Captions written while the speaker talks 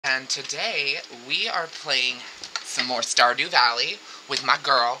And today we are playing some more Stardew Valley with my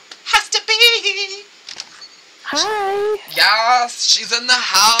girl, Hysterb. Hi. Yes, she's in the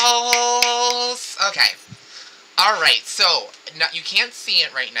house. Okay. Alright, so now, you can't see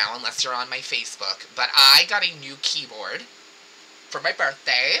it right now unless you're on my Facebook, but I got a new keyboard for my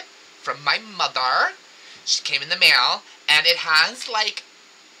birthday from my mother. She came in the mail, and it has, like,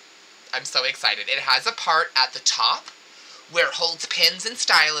 I'm so excited. It has a part at the top where it holds pens and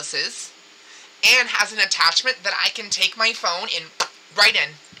styluses, and has an attachment that I can take my phone and right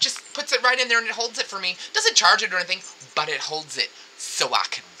in. Just puts it right in there and it holds it for me. Doesn't charge it or anything, but it holds it so I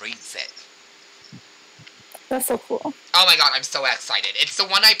can read it. That's so cool. Oh my god, I'm so excited. It's the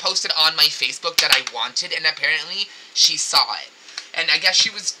one I posted on my Facebook that I wanted, and apparently she saw it. And I guess she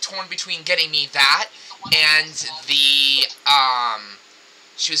was torn between getting me that and the,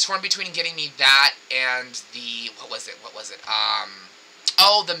 she was torn between getting me that and the, what was it?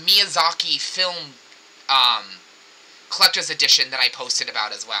 Oh, the Miyazaki film, collector's edition that I posted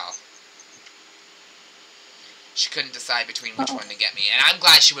about as well. She couldn't decide between which one to get me. And I'm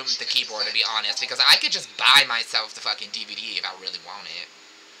glad she went with the keyboard, to be honest, because I could just buy myself the fucking DVD if I really want it.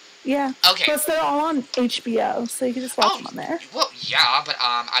 Yeah. Okay. Plus, they're all on HBO, so you can just watch them on there. Well, yeah, but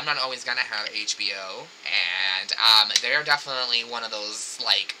I'm not always gonna have HBO, and they're definitely one of those,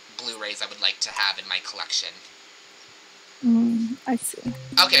 like, Blu-rays I would like to have in my collection. I see.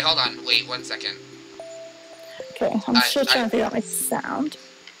 Okay, hold on. Wait 1 second. Okay, I'm still trying to figure out my sound.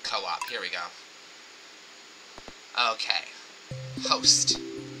 Co-op. Here we go. Okay. Host.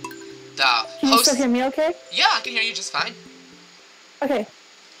 The host... Can you still hear me okay? Yeah, I can hear you just fine. Okay.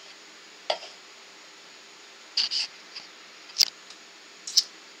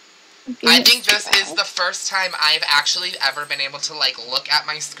 I think this is the first time I've actually ever been able to, like, look at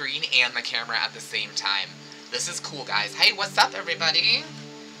my screen and the camera at the same time. This is cool, guys. Hey, what's up, everybody?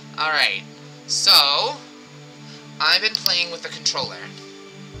 Alright. So, I've been playing with the controller.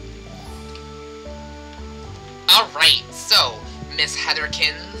 Alright, so, Miss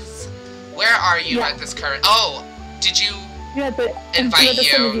Heatherkins, where are you at this current... Oh, did you invite you?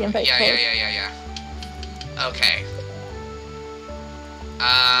 Yeah. Okay.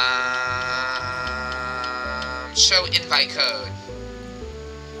 Show invite code.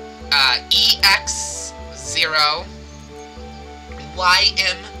 EX0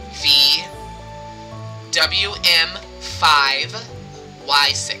 YMV WM5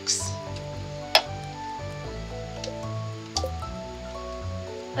 Y6.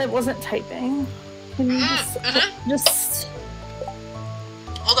 It wasn't typing. Can you just...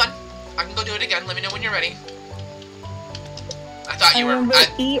 Hold on. I can go do it again. Let me know when you're ready. I thought you were...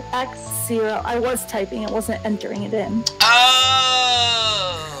 EX0. I was typing. It wasn't entering it in.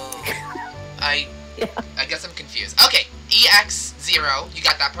 Oh! I guess I'm confused. Okay. EX0. You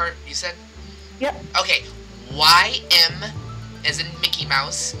got that part you said? Yep. Okay. YM as in Mickey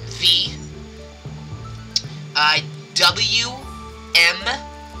Mouse. V. WM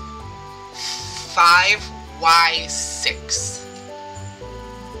 5Y6.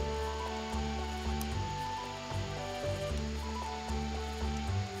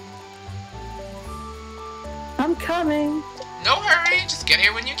 I'm coming. No hurry, just get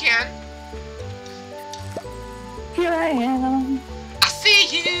here when you can. Here I am. I see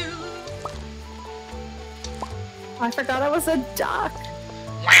you. I forgot I was a duck.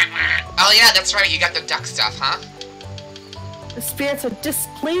 Oh yeah, that's right, you got the duck stuff, huh? The spirits are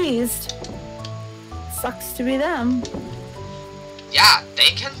displeased. Sucks to be them. Yeah,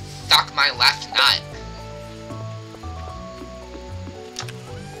 they can suck my left nut.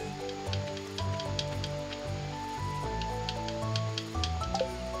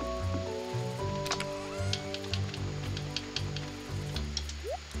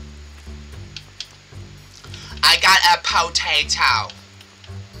 I got a potato.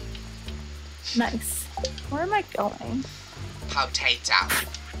 Nice. Where am I going? Potato.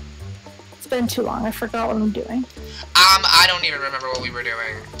 It's been too long. I forgot what I'm doing. I don't even remember what we were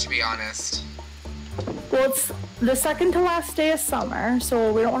doing, to be honest. Well, it's the second to last day of summer,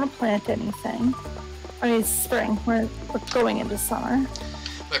 so we don't want to plant anything. I mean, it's spring. We're going into summer.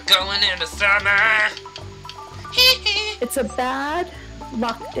 We're going into summer. It's a bad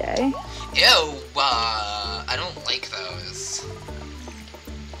luck day. Ew, I don't like those.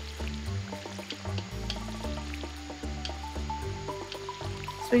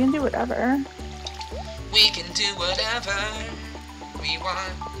 So we can do whatever. We can do whatever we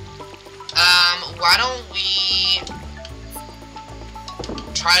want. Why don't we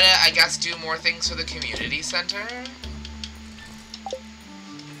try to, I guess, do more things for the community center?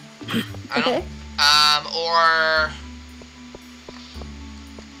 Okay. Or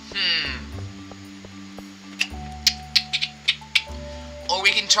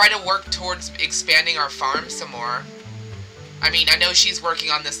try to work towards expanding our farm some more. I mean, I know she's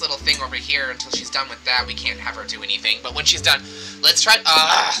working on this little thing over here. Until she's done with that, we can't have her do anything. But when she's done, let's try...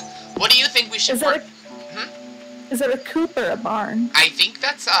 what do you think we should work... Is it a coop or a barn? I think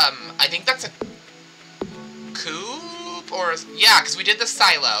that's a coop, or... Yeah, because we did the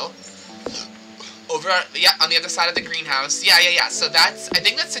silo. Over, yeah, on the other side of the greenhouse. Yeah. So that's... I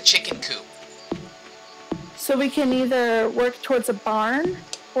think that's a chicken coop. So we can either work towards a barn,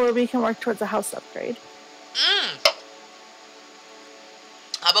 or we can work towards a house upgrade.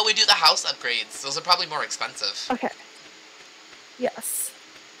 How about we do the house upgrades? Those are probably more expensive. Okay. Yes.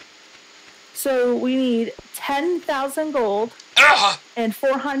 So we need 10,000 gold and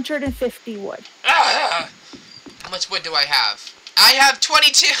 450 wood. How much wood do I have? I have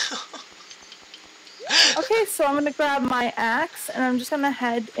 22! Okay, so I'm going to grab my axe, and I'm just going to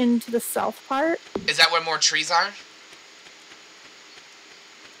head into the south part. Is that where more trees are?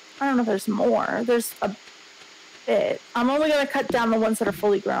 I don't know if there's more. There's a bit. I'm only going to cut down the ones that are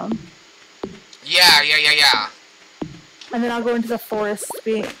fully grown. Yeah. And then I'll go into the forest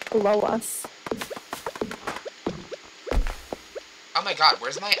below us. Oh my god,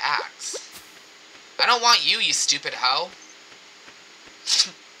 where's my axe? I don't want you, you stupid hoe.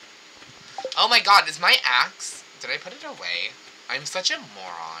 Oh my god, is my axe... Did I put it away? I'm such a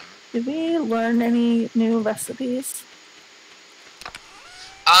moron. Did we learn any new recipes?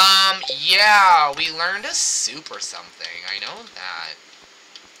 Yeah, we learned a soup or something. I know that.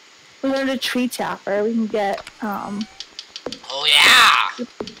 We learned a tree tapper. We can get, Oh, yeah!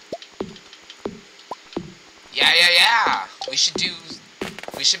 Yeah. We should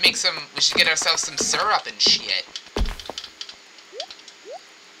get ourselves some syrup and shit.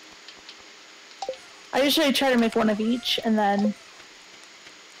 I usually try to make one of each, and then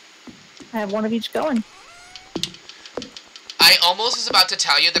I have one of each going. I almost was about to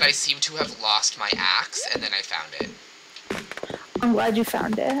tell you that I seem to have lost my axe, and then I found it. I'm glad you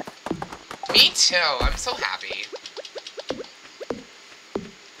found it. Me too. I'm so happy.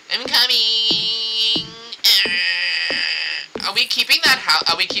 I'm coming. Are we keeping that house?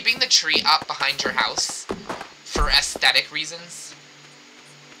 Are we keeping the tree up behind your house for aesthetic reasons?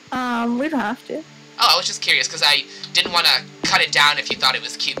 We don't have to. Oh, I was just curious because I didn't want to cut it down if you thought it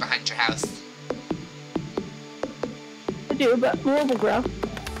was cute behind your house. I do, but more will grow.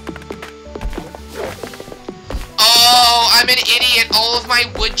 Oh, I'm an idiot. All of my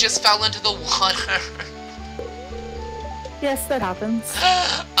wood just fell into the water. Yes, that happens.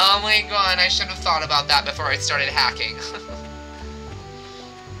 Oh my god, I should have thought about that before I started hacking.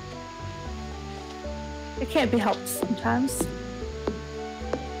 It can't be helped sometimes.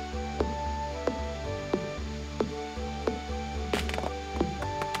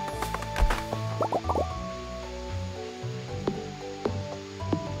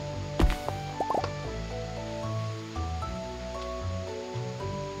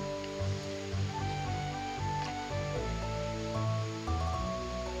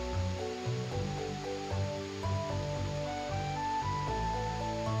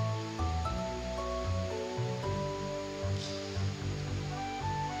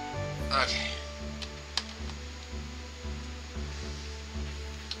 Okay.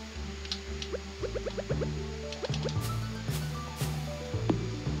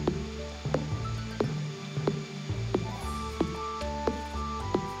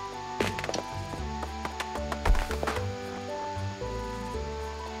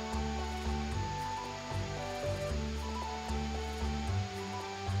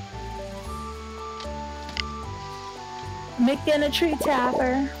 Making a tree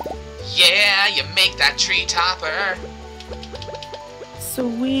tapper. Yeah, you make that tree topper. So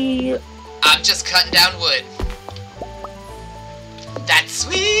I'm just cutting down wood. That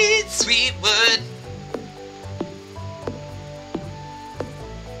sweet, sweet wood.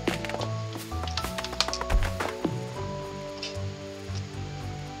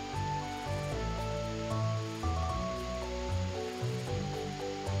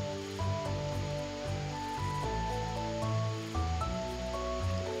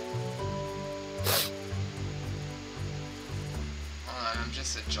 I'm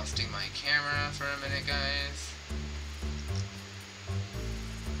just adjusting my camera for a minute, guys.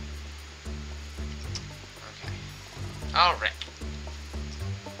 Okay. Alright.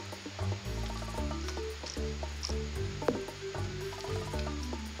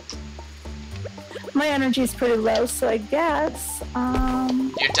 my energy is pretty low, so I guess,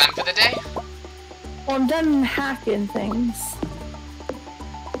 You're done for the day? well, I'm done hacking things.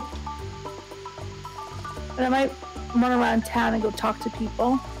 And I might run around town and go talk to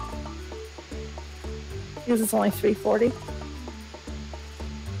people. Because it's only 3:40.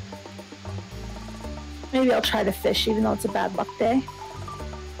 Maybe I'll try to fish, even though it's a bad luck day.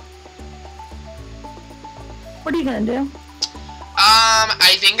 What are you gonna do?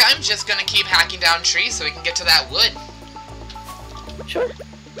 I think I'm just gonna keep hacking down trees so we can get to that wood. Sure.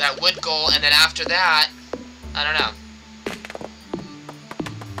 That wood goal, and then after that, I don't know.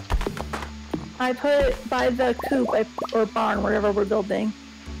 I put by the coop or barn, wherever we're building.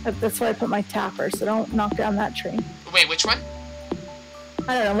 That's where I put my tapper, so don't knock down that tree. Wait, which one?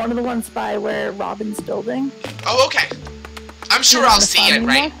 I don't know, one of the ones by where Robin's building. Oh, okay. I'm sure I'll see it,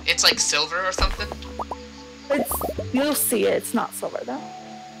 right? It's like silver or something? You'll see it. It's not silver, though.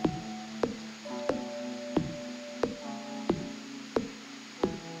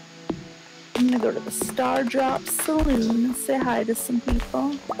 I'm gonna go to the Star Drop Saloon and say hi to some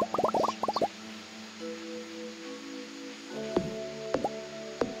people.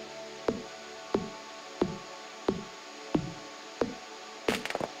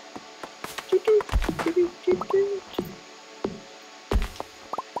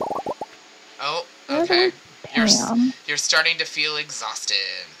 Oh, okay. You're starting to feel exhausted.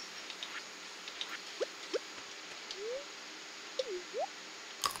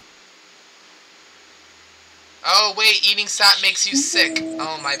 Oh, wait, eating sap makes you sick.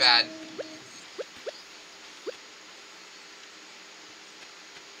 Oh, my bad.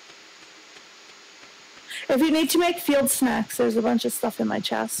 If you need to make field snacks, there's a bunch of stuff in my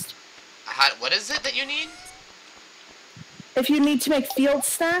chest. What is it that you need? If you need to make field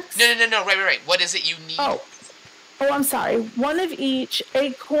snacks? No, right. What is it you need? Oh, I'm sorry. One of each,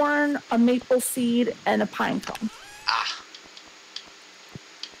 acorn, a maple seed, and a pine cone. Ah.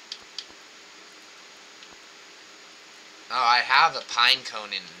 Oh, I have a pine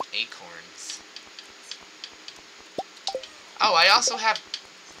cone and acorns. Oh, I also have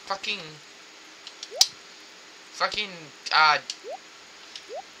fucking,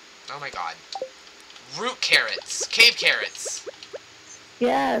 oh my god. Root carrots. Cave carrots.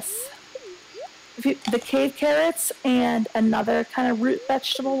 Yes. The cave carrots and another kind of root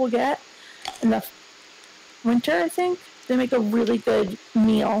vegetable we'll get in the winter, I think. They make a really good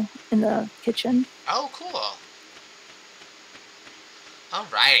meal in the kitchen. Oh, cool.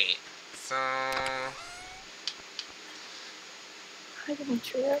 Alright. So... Hi,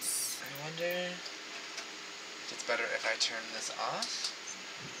 Demetrius. I wonder if it's better if I turn this off?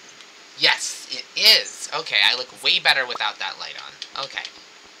 Yes, it is. Okay, I look way better without that light on. Okay.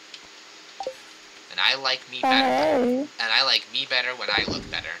 And I like me better. Hey. And I like me better when I look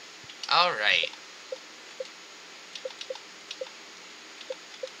better. Alright.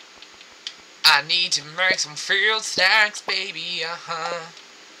 I need to make some field snacks, baby,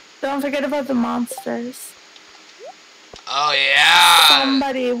 Don't forget about the monsters. Oh, yeah!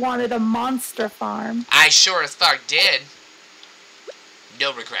 Somebody wanted a monster farm. I sure as fuck did.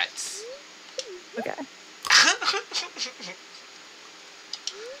 No regrets. Okay.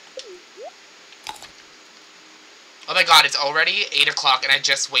 Oh my god, it's already 8 o'clock and I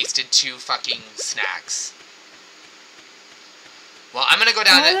just wasted 2 fucking snacks. Well, I'm gonna go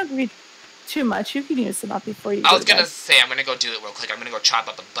down I don't read too much. You can use them up before you I was gonna say, I'm gonna go do it real quick. I'm gonna go chop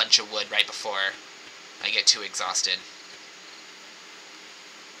up a bunch of wood right before I get too exhausted.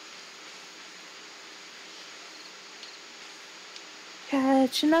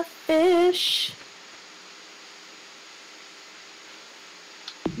 Catching a fish.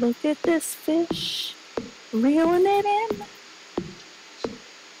 Look at this fish. Reeling it in.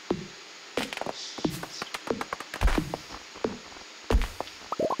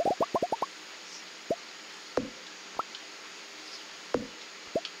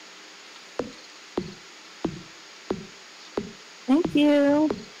 Thank you.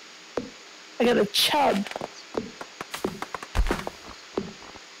 I got a chub.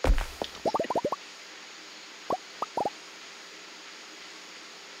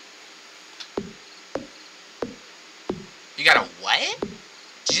 You got a what?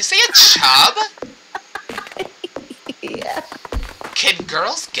 Did you say a chub? Yeah. Can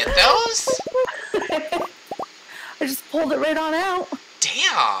girls get those? I just pulled it right on out.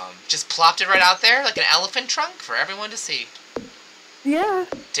 Damn. Just plopped it right out there like an elephant trunk for everyone to see. Yeah.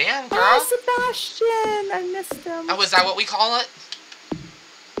 Damn, girl. Oh, Sebastian. I missed him. Oh, is that what we call it?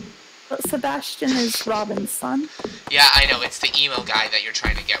 But Sebastian is Robin's son. Yeah, I know. It's the emo guy that you're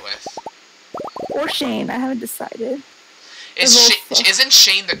trying to get with. Or Shane. I haven't decided. Isn't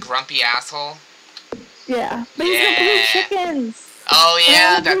Shane the grumpy asshole? Yeah. But he's the blue chickens. Oh,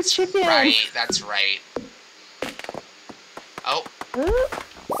 yeah. That's right. That's right. Oh. Oops.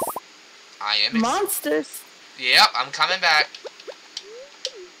 I am... Monsters. Yep, I'm coming back.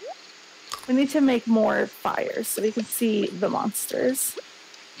 We need to make more fires so we can see the monsters.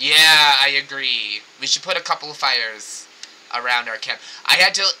 Yeah, I agree. We should put a couple of fires around our camp. I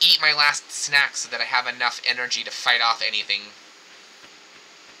had to eat my last snack so that I have enough energy to fight off anything.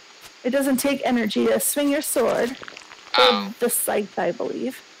 It doesn't take energy to swing your sword. Oh. Or the scythe, I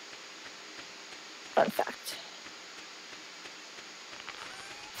believe. Fun fact.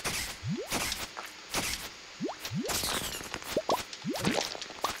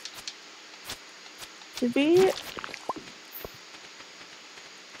 Did we?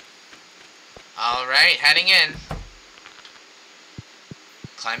 Alright, heading in.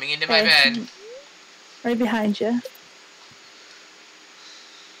 Climbing into my bed. Right behind you.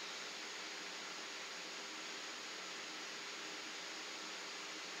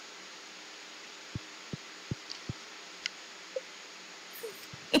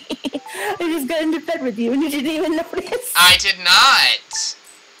 I just got into bed with you and you didn't even notice. I did not!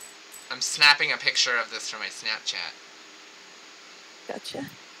 I'm snapping a picture of this for my Snapchat. Gotcha.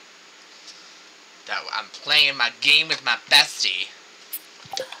 That I'm playing my game with my bestie.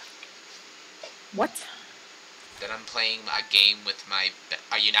 What? That I'm playing a game with my...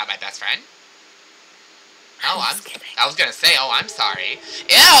 Are you not my best friend? Oh, I'm just kidding. I was gonna say, oh, I'm sorry.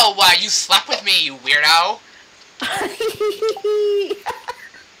 Ew, why, you slept with me, you weirdo.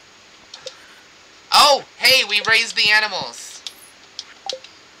 Oh, hey, we raised the animals.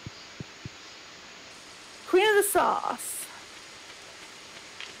 Queen of the sauce.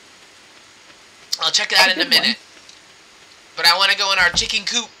 I'll check it out in a minute. But I want to go in our chicken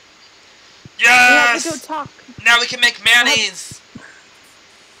coop. Yes! Yes! We have to go talk. Now we can make mayonnaise.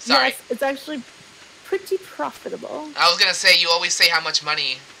 Sorry. Yes, it's actually pretty profitable. I was gonna say, you always say how much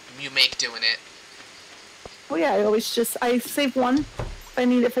money you make doing it. Well, yeah, I save one if I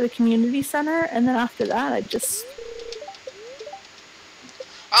need it for the community center, and then after that, I just...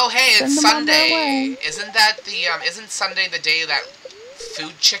 Oh, hey, send it's them on their Sunday. way. Isn't that the, isn't Sunday the day that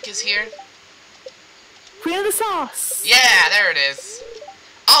food chick is here? Queen of the sauce. Yeah, there it is.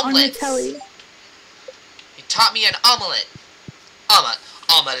 On your Omelets. telly. He taught me an omelette.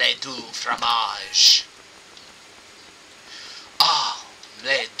 Omelette du fromage.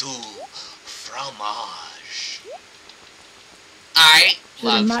 Omelette du fromage. I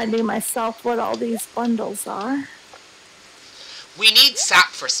love... reminding myself what all these bundles are. We need sap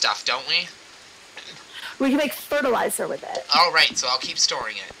for stuff, don't we? We can make fertilizer with it. Alright, so I'll keep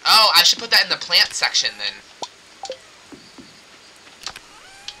storing it. Oh, I should put that in the plant section then.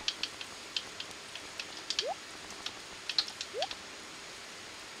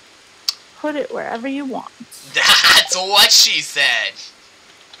 Put it wherever you want. That's what she said.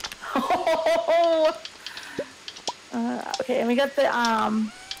 Okay, and we got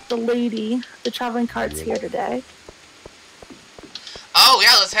the lady, the traveling carts here today. Oh,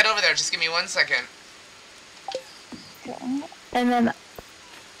 yeah, let's head over there. Just give me 1 second. Okay. And then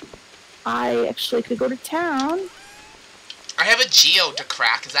I actually could go to town. I have a geode to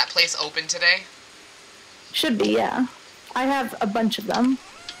crack. Is that place open today? Should be, yeah. I have a bunch of them.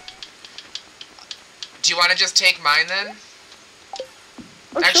 Do you want to just take mine then?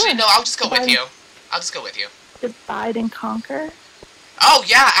 Oh, Actually, sure. no, I'll just go with you. I'll just go with you. Divide and conquer. Oh,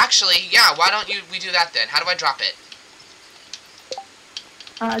 yeah, actually, yeah. Why don't we do that then? How do I drop it?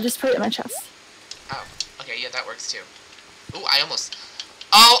 Just put it in my chest. Oh, okay, yeah, that works too. Ooh, I almost...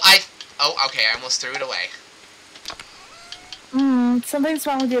 Oh, okay, I almost threw it away. Something's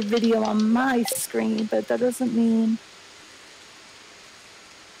wrong with your video on my screen, but that doesn't mean...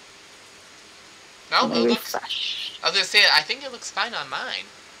 No, Let me it looks... refresh. I was gonna say, I think it looks fine on mine.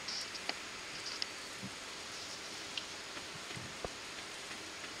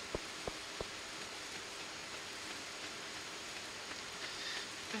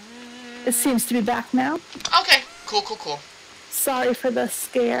 It seems to be back now. Okay, cool, cool, cool. Sorry for the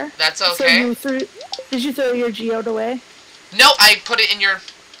scare. That's okay. So did you throw your geode away? No, I put it in your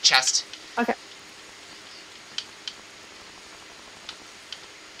chest. Okay.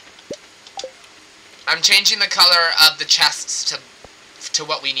 I'm changing the color of the chests to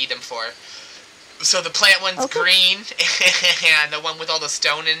what we need them for. So the plant one's green, and the one with all the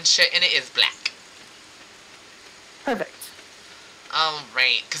stone and shit in it is black. Perfect.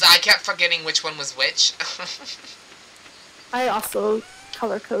 Alright, because I kept forgetting which one was which. I also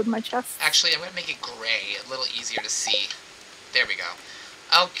color code my chest. Actually, I'm going to make it gray, a little easier to see. There we go.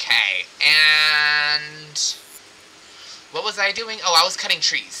 Okay, and... what was I doing? Oh, I was cutting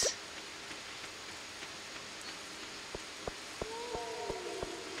trees.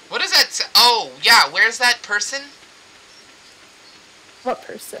 What does that say? Oh, yeah, where's that person? What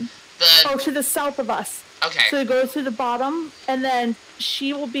person? The... Oh, to the south of us. Okay. So go to the bottom, and then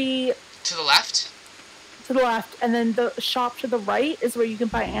she will be... to the left? to the left, and then the shop to the right is where you can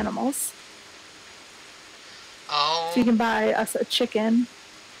buy animals. Oh. So you can buy us a chicken.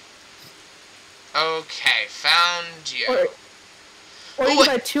 Okay, found you. Or you can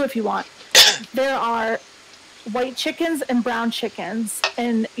buy 2 if you want. There are white chickens and brown chickens,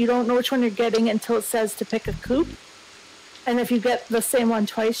 and you don't know which one you're getting until it says to pick a coop. And if you get the same one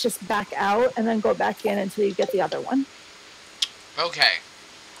twice, just back out and then go back in until you get the other one. Okay.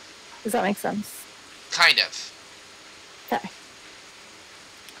 Does that make sense? Kind of. Okay.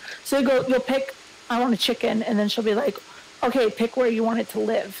 So you'll pick, I want a chicken, and then she'll be like, okay, pick where you want it to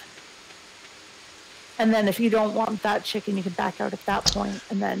live. And then if you don't want that chicken, you can back out at that point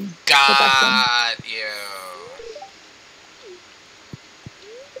and then go back in. Got you.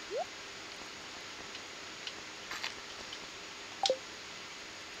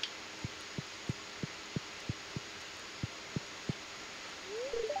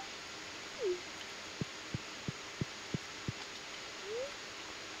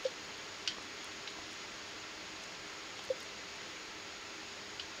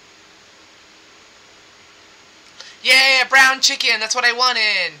 Yeah, brown chicken. That's what I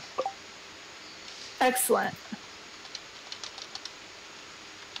wanted. Excellent.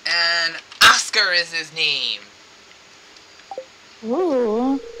 And Oscar is his name.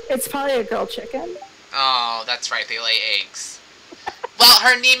 Ooh, it's probably a girl chicken. Oh, that's right. They lay eggs. Well,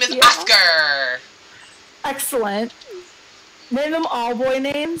 her name is Oscar. Excellent. Name them all boy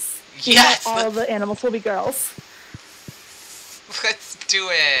names. Yes. All the animals will be girls. Let's do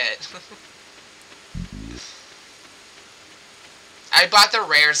it. I bought the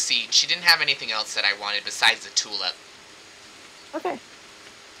rare seed. She didn't have anything else that I wanted besides the tulip. Okay.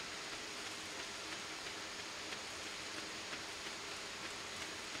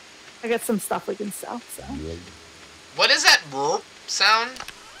 I got some stuff we can sell, so. What is that sound?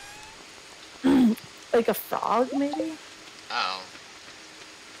 Like a frog, maybe? Oh.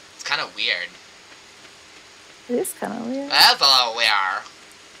 It's kind of weird. It is kind of weird. That's a little weird.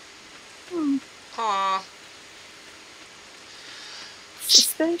 Huh.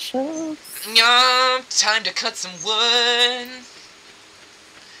 Suspicious. Yeah, time to cut some wood.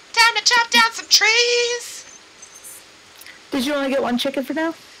 Time to chop down some trees. Did you only get 1 chicken for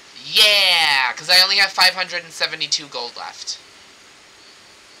now? Yeah, because I only have 572 gold left.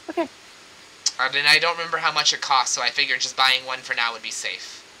 Okay. And I don't remember how much it cost, so I figured just buying 1 for now would be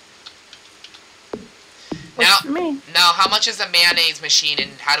safe. Works for me. Now, how much is a mayonnaise machine,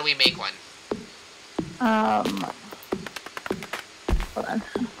 and how do we make one? Hold on.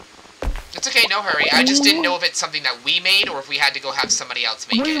 It's okay, no hurry. I just didn't know if it's something that we made, or if we had to go have somebody else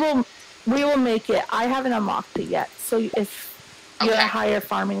make it. We will make it. I haven't unlocked it yet, so if you're a higher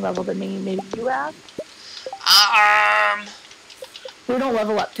farming level than me, maybe you have. We don't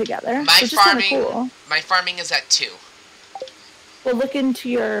level up together. My farming is at 2. Well, look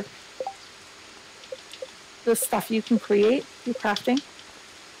into the stuff you can create, your crafting.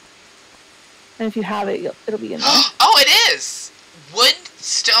 And if you have it, it'll be in there. Oh, it is! Wood,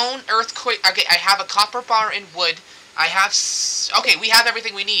 stone, earthquake. Okay, I have a copper bar and wood. I have... Okay, we have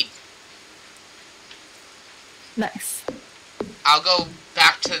everything we need. Nice. I'll go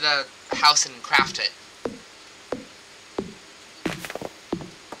back to the house and craft it.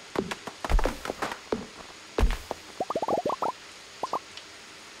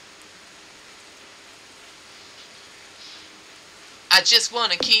 I just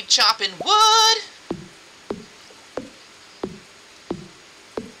want to keep chopping wood.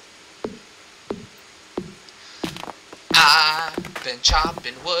 I've been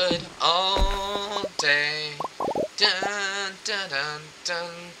chopping wood all day. Dun, dun, dun,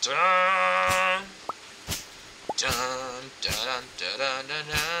 dun, dun. Dun, dun, dun, dun, dun,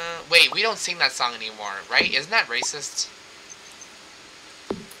 dun. Wait, we don't sing that song anymore, right? Isn't that racist?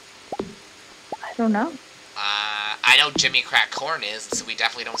 I don't know. I know Jimmy Crack Corn is, so we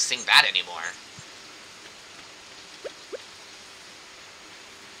definitely don't sing that anymore.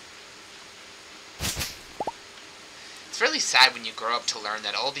 It's really sad when you grow up to learn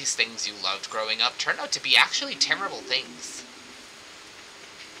that all these things you loved growing up turn out to be actually terrible things.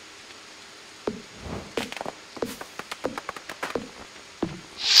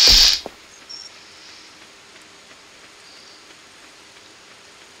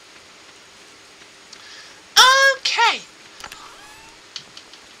 Okay.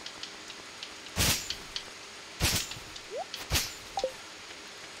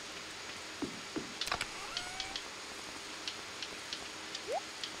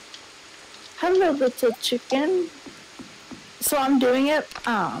 Hello, little chicken. So I'm doing it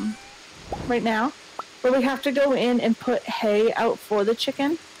right now, where we have to go in and put hay out for the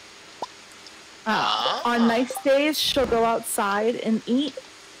chicken. On nice days, she'll go outside and eat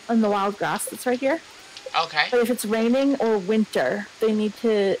on the wild grass that's right here. Okay. But if it's raining or winter, they need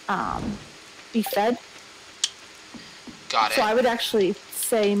to be fed. Got it. So I would actually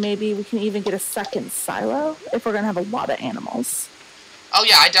say maybe we can even get a second silo if we're going to have a lot of animals. Oh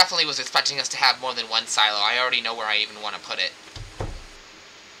yeah, I definitely was expecting us to have more than one silo. I already know where I even want to put it.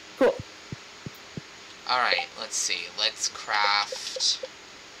 Cool. Alright, let's see. Let's craft...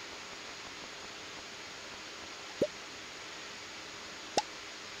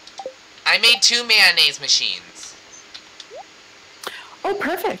 I made 2 mayonnaise machines. Oh,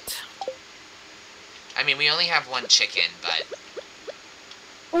 perfect. I mean, we only have 1 chicken, but...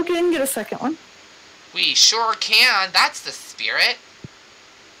 We can get a second one. We sure can. That's the spirit.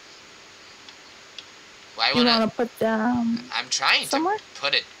 Why You want to put down I'm trying somewhere? to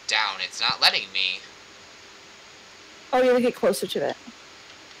put it down. It's not letting me. Oh, you gotta get closer to it.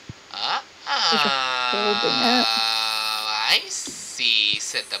 I see,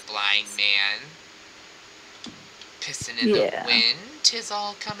 said the blind man. Pissing in the wind, 'tis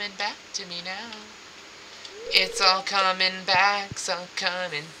all coming back to me now. It's all coming back,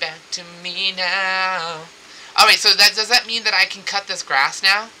 to me now. Alright, so does that mean that I can cut this grass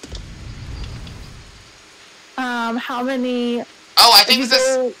now? How many... Oh, I think this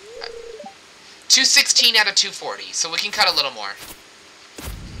is 216 out of 240, so we can cut a little more.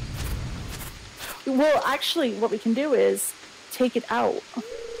 Well, actually, what we can do is take it out.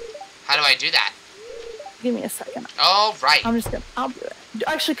 How do I do that? Give me a second. Oh, right. I'll do it.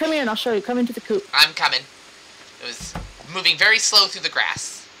 Actually, come here and I'll show you. Come into the coop. I'm coming. It was moving very slow through the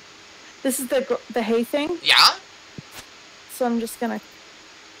grass. This is the hay thing? Yeah? So I'm just gonna...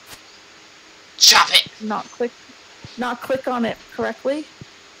 Chop it! Not click on it correctly.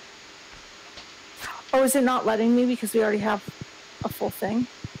 Oh, is it not letting me because we already have a full thing?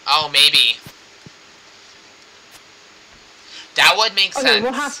 Oh, maybe. That would make sense. Okay,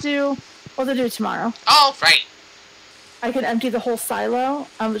 we'll have to do it tomorrow. Oh, right. I can empty the whole silo.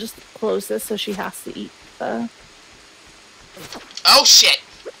 I'll just close this so she has to eat the... Oh, shit!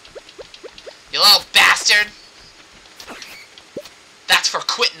 You little bastard! That's for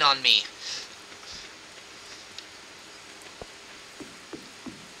quitting on me.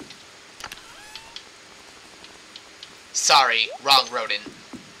 Sorry, wrong rodent.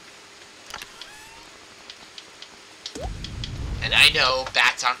 And I know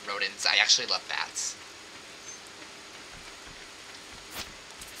bats aren't rodents. I actually love bats.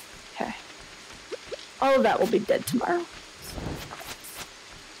 Okay. All of that will be dead tomorrow.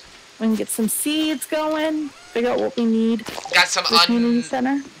 We can get some seeds going. Figure out what we need. Got some community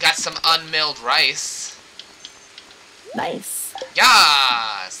center. Got some unmilled rice. Nice.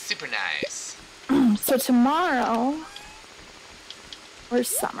 Yeah, super nice. So tomorrow, where's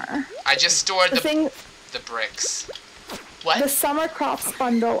Summer? I just stored the bricks. What? The summer crops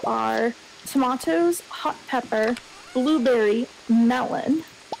bundle are tomatoes, hot pepper, blueberry, melon,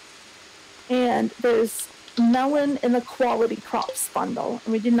 and there's melon in the quality crops bundle.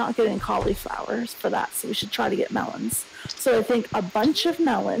 And we did not get any cauliflowers for that, so we should try to get melons. So I think a bunch of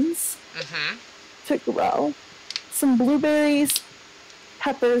melons to grow, some blueberries,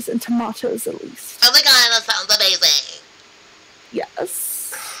 peppers, and tomatoes at least. Oh my god, that sounds amazing.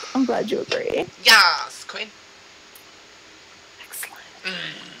 Yes. I'm glad you agree. Yes, queen. Excellent.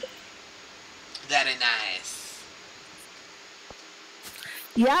 Very nice.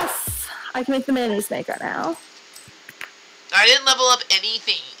 Yes. I can make the mayonnaise maker now. I didn't level up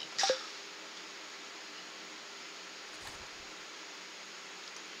anything.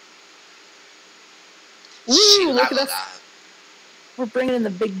 Ooh, look at us. We're bringing in the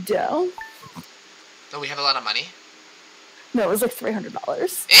big dough. Oh, we have a lot of money? No, it was like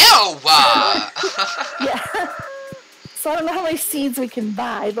 $300. Ew! Yeah. So I don't know how many seeds we can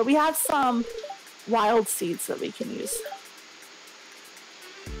buy, but we have some wild seeds that we can use.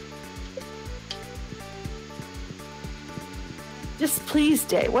 Just please,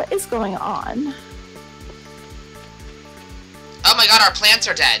 Day, what is going on? Oh my god, our plants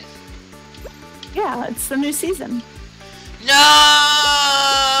are dead. Yeah, it's the new season. No!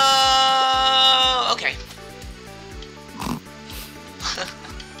 Okay.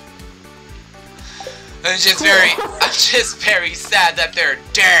 I'm just very sad that they're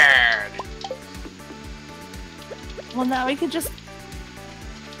dead. Well, now we could just,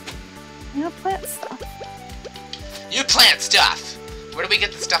 plant stuff. You plant stuff. Where do we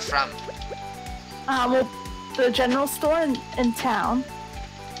get the stuff from? Well, the general store in town.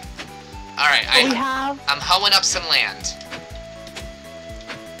 All right, I'm hoeing up some land.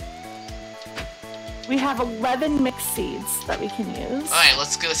 We have 11 mixed seeds that we can use. Alright,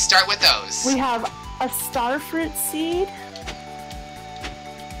 let's go start with those. We have a starfruit seed.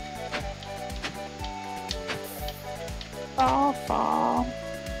 Fall.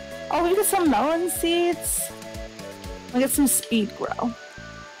 Oh, we get some melon seeds. We get some speed grow.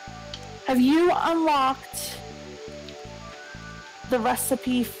 Have you unlocked the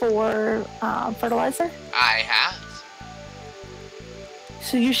recipe for fertilizer? I have.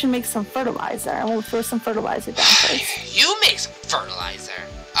 So you should make some fertilizer, and we'll throw some fertilizer down first. You make some fertilizer.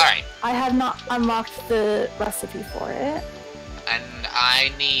 Alright. I have not unlocked the recipe for it. And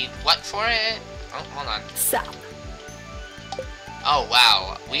I need what for it? Oh, hold on. Sap. Oh,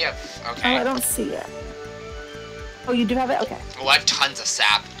 wow. We have... Okay. Oh, I don't see it. Oh, you do have it? Okay. Oh, I have tons of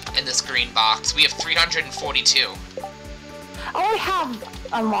sap in this green box. We have 342. Oh, I have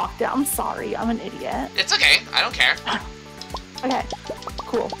unlocked it. I'm sorry. I'm an idiot. It's okay. I don't care. Okay.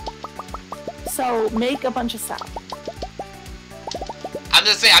 Cool. So, make a bunch of sap. I'm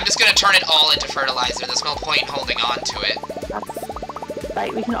just gonna turn it all into fertilizer. There's no point in holding on to it. That's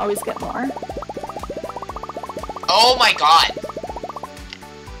right. We can always get more. Oh my god.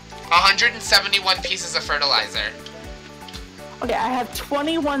 171 pieces of fertilizer. Okay, I have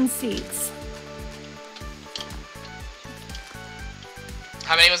 21 seeds.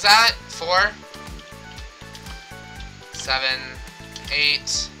 How many was that? 4? 7,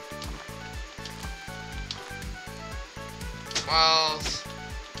 8, 12.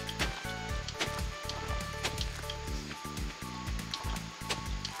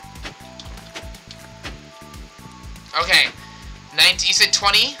 Okay. 19, you said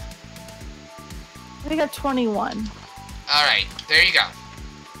 20? I got 21. Alright, there you go.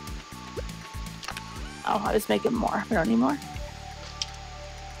 Oh, I was making more. We don't need more.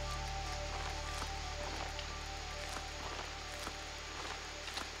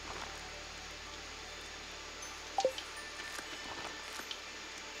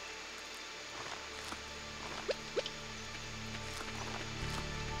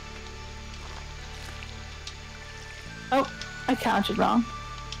 Oh, I counted wrong.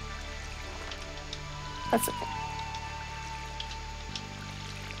 That's okay.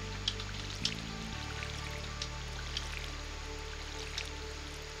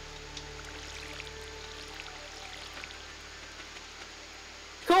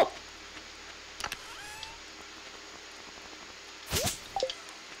 Cool.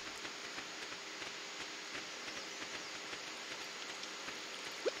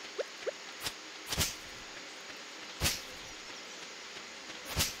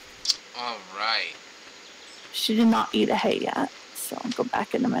 Alright. She did not eat a hay yet, so I'll go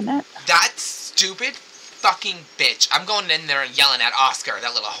back in a minute. That stupid fucking bitch. I'm going in there and yelling at Oscar,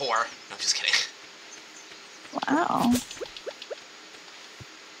 that little whore. No, I'm just kidding. Wow.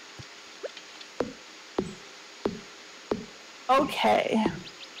 Okay.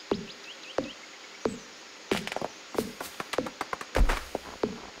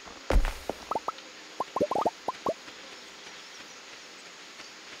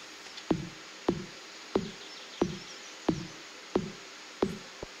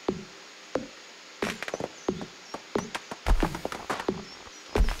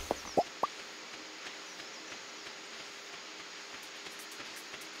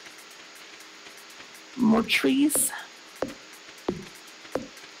 More trees.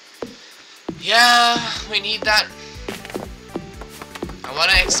 Yeah, we need that. I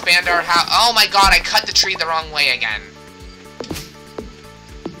want to expand our house. Oh my god, I cut the tree the wrong way again.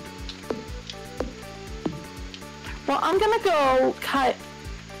 Well, I'm gonna go cut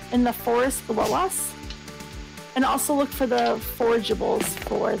in the forest below us. And also look for the forageables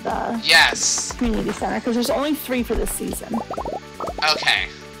for the Yes. community center, because there's only 3 for this season. Okay.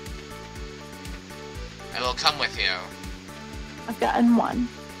 I will come with you. I've gotten 1.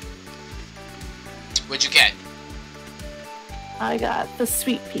 What'd you get? I got the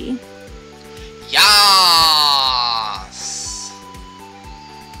sweet pea. Yas!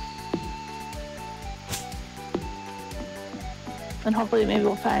 And hopefully maybe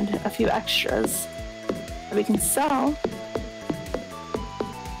we'll find a few extras that we can sell.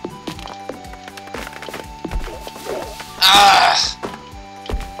 Ugh!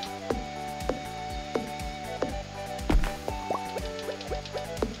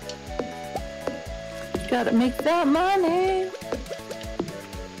 Gotta make that money.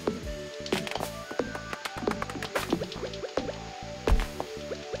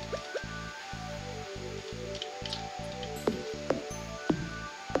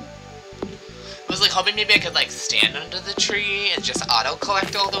 I was like hoping maybe I could like stand under the tree and just auto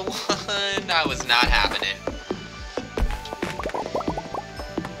collect all the one. I was not having it.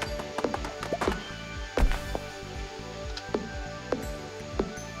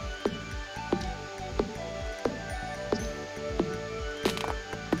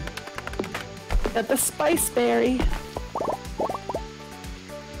 Got the spice berry.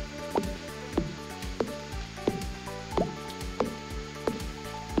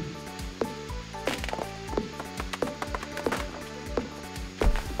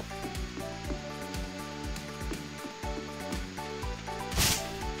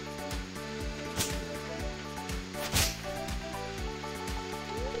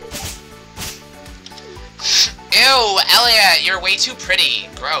 Ew, Elliot, you're way too pretty.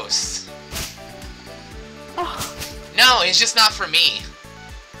 Gross. Oh. No, he's just not for me.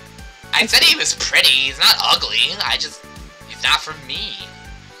 I said he was pretty. He's not ugly. He's not for me.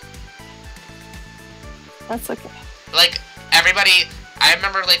 That's okay. Like, everybody, I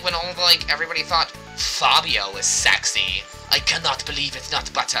remember, like, when everybody thought Fabio was sexy. I cannot believe it's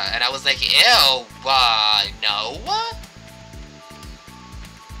not butter. And I was like, ew, no?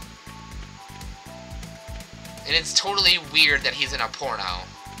 And it's totally weird that he's in a porno.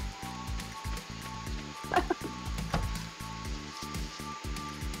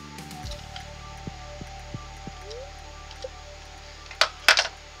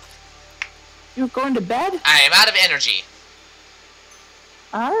 You're going to bed? I am out of energy.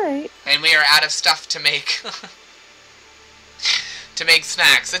 Alright. And we are out of stuff to make to make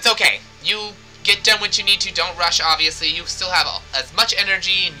snacks. It's okay. You get done what you need to. Don't rush, obviously. You still have as much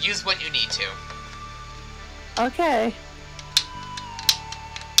energy and use what you need to. Okay.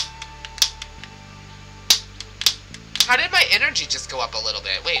 How did my energy just go up a little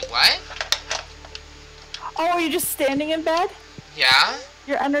bit? Wait, what? Oh, are you just standing in bed? Yeah?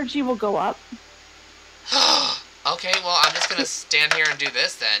 Your energy will go up. Okay, well, I'm just gonna stand here and do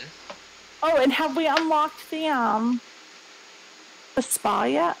this then. Oh, and have we unlocked the spa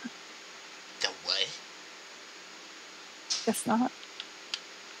yet? The what? Guess not.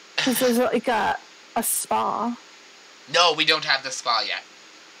 Because there's like a spa. No, we don't have the spa yet.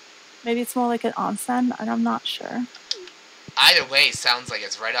 Maybe it's more like an onsen, and I'm not sure. Either way, sounds like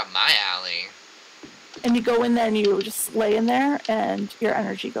it's right up my alley. And you go in there and you just lay in there, and your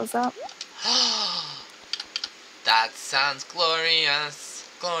energy goes up. That sounds glorious.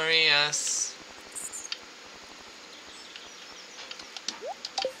 Glorious.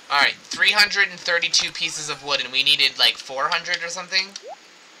 Alright, 332 pieces of wood, and we needed like 400 or something?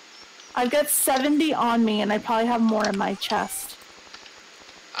 I've got 70 on me, and I probably have more in my chest.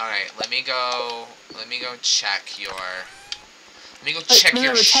 Alright, let me go check your... Let me go But check your...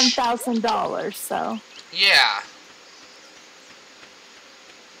 remember, $10,000, so... Yeah.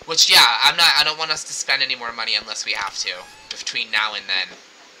 Which, yeah, I don't want us to spend any more money unless we have to, between now and then.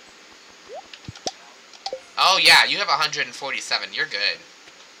 Oh, yeah, you have 147. You're good.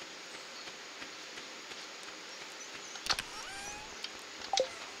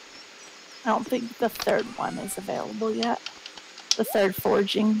 I don't think the third one is available yet. The third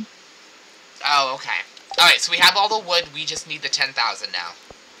forging. Oh, okay. Alright, so we have all the wood, we just need the 10,000 now.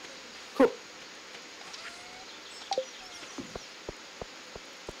 Cool.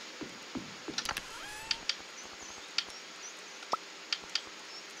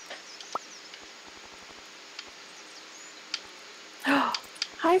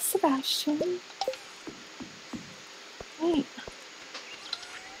 Hi, Sebastian.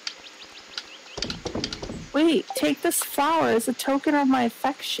 Wait, take this flower as a token of my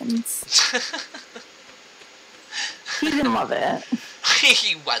affections. He didn't love it.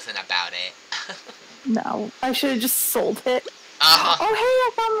 He wasn't about it. No, I should have just sold it. Uh-huh. Oh,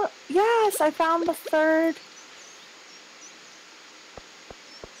 hey, I found the third.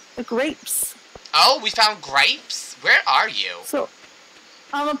 The grapes. Oh, we found grapes? Where are you? So,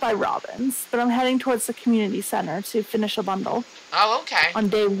 I'm up by Robin's, but I'm heading towards the community center to finish a bundle. Oh, okay. On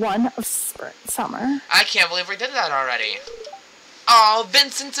day 1 of summer. I can't believe we did that already. Oh,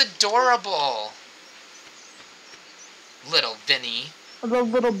 Vincent's adorable. Little Vinny. The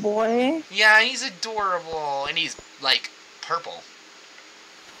little boy. Yeah, he's adorable. And he's, like, purple.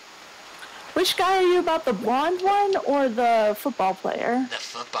 Which guy are you about, the blonde one or the football player? The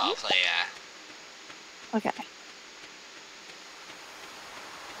football player. Okay.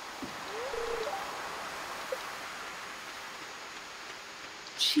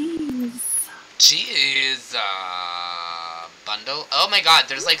 Jeez. Jeez, bundle. Oh my god,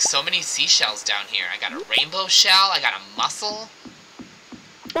 there's like so many seashells down here. I got a rainbow shell, I got a mussel.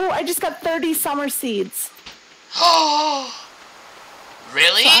 Oh, I just got 30 summer seeds. Oh!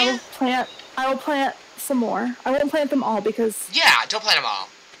 Really? So I will plant some more. I won't plant them all because... Yeah, don't plant them all.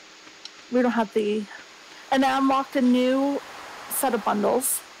 We don't have the... And I unlocked a new set of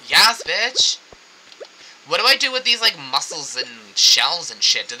bundles. Yes, bitch! What do I do with these, like, mussels and shells and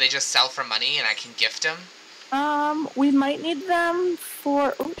shit? Do they just sell for money and I can gift them? We might need them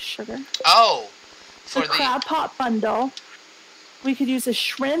for... Oh, sugar. Oh, for the crab pot bundle. We could use a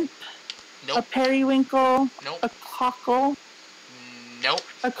shrimp, a periwinkle, a cockle,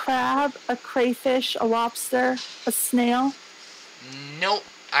 a crab, a crayfish, a lobster, a snail. Nope.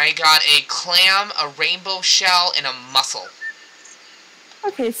 I got a clam, a rainbow shell, and a mussel.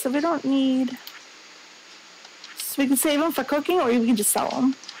 Okay, so we don't need... So we can save them for cooking, or we can just sell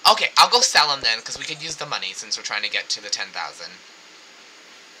them. Okay, I'll go sell them then, because we could use the money since we're trying to get to the 10,000.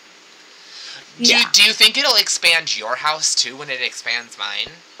 Yeah. Do you think it'll expand your house too when it expands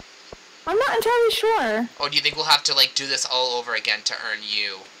mine? I'm not entirely sure. Or do you think we'll have to like do this all over again to earn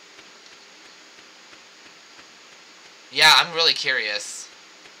you? Yeah, I'm really curious.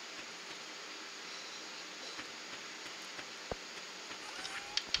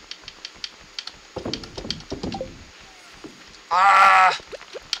 Ah!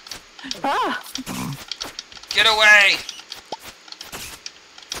 Get away!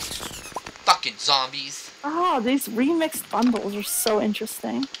 Fucking zombies. Oh, these remixed bundles are so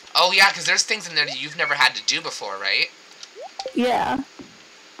interesting. Oh yeah, because there's things in there that you've never had to do before, right? Yeah.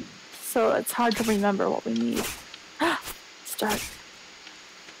 So it's hard to remember what we need. Start.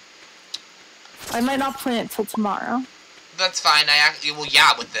 I might not plant it till tomorrow. That's fine. Well,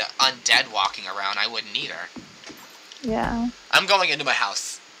 yeah, with the undead walking around, I wouldn't either. Yeah. I'm going into my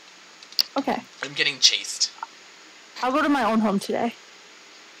house. Okay. I'm getting chased. I'll go to my own home today.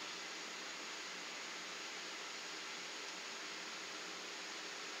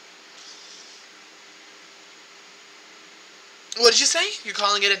 What did you say? You're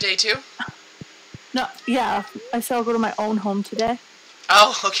calling it a day too? No, yeah. I said I'll go to my own home today.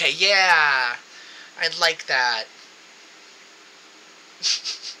 Oh, okay, yeah. I'd like that.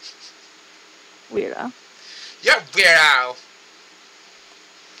 Weirdo. You're a weirdo.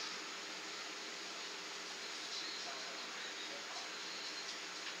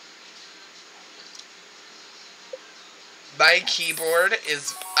 My keyboard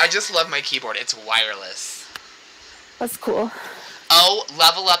is... I just love my keyboard. It's wireless. That's cool. Oh,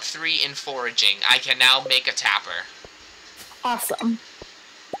 level up 3 in foraging. I can now make a tapper. Awesome.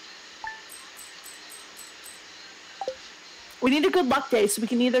 We need a good luck day so we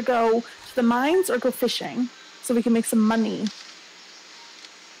can either go to the mines or go fishing so we can make some money.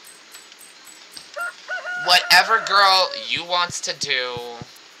 Whatever girl you wants to do,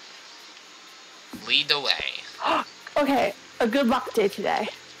 lead the way. Okay, a good luck day today.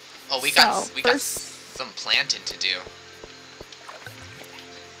 Oh, we got some planting to do.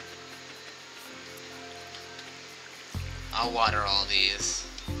 I'll water all these.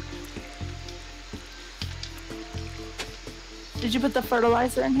 Did you put the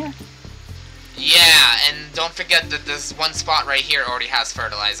fertilizer in here? Yeah, and don't forget that this one spot right here already has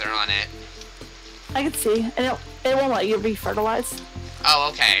fertilizer on it. I can see, and it won't let you re-fertilize. Oh,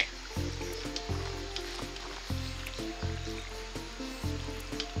 okay.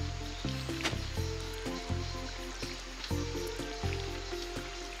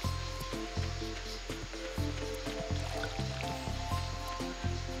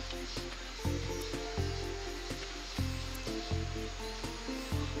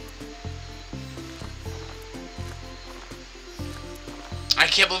 I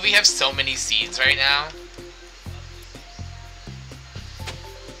can't believe we have so many seeds right now.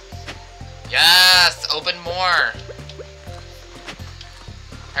 Yes! Open more!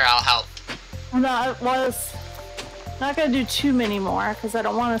 Here, I'll help. No, I was not going to do too many more because I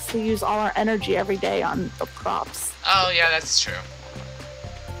don't want us to use all our energy every day on the crops. Oh, yeah, that's true.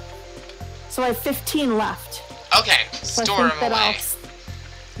 So I have 15 left. Okay, So store them away.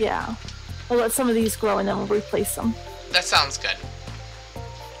 Yeah. We'll let some of these grow and then we'll replace them. That sounds good.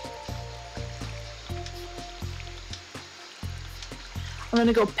 I'm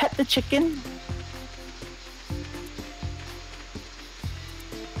gonna go pet the chicken.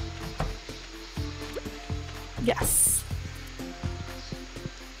 Yes.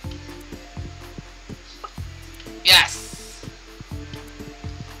 Yes!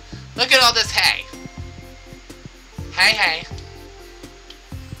 Look at all this hay. Hey, hey.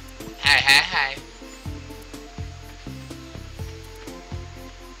 Hey, hey, hey.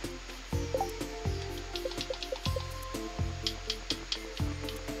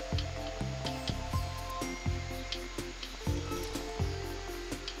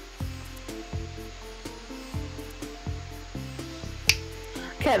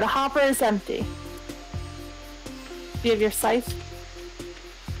 Okay, the hopper is empty. Do you have your scythe?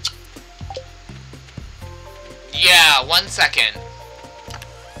 Yeah, 1 second.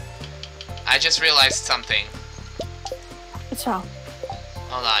 I just realized something. What's wrong?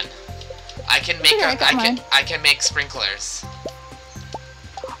 Hold on. I can make Okay, I can make sprinklers.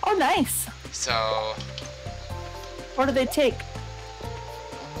 Oh, nice. So... What do they take?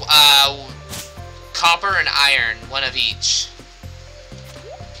 Copper and iron, one of each.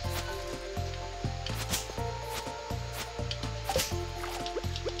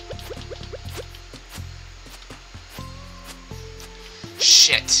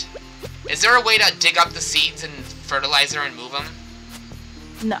 Shit. Is there a way to dig up the seeds and fertilizer and move them?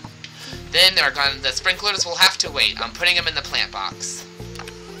 No. Then the sprinklers will have to wait. I'm putting them in the plant box.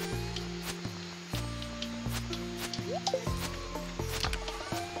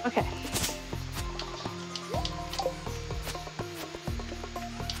 Okay.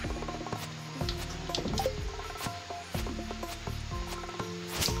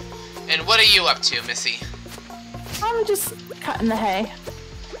 And what are you up to, Missy? I'm just cutting the hay.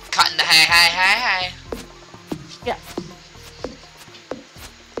 Cutting the hay, hay, hay, hay. Yeah.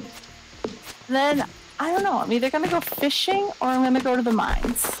 Then, I don't know. I'm either going to go fishing or I'm going to go to the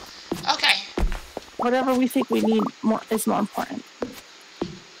mines. Okay. Whatever we think we need is more important.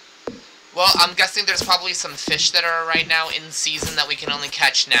 Well, I'm guessing there's probably some fish that are right now in season that we can only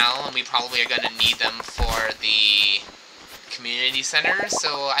catch now, and we probably are going to need them for the community center,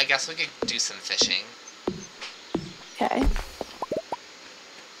 so I guess we could do some fishing. Okay.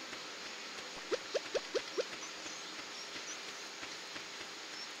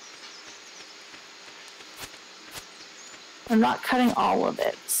 I'm not cutting all of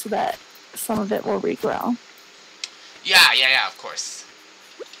it so that some of it will regrow. Yeah, of course.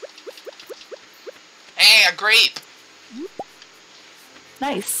 Hey, a grape!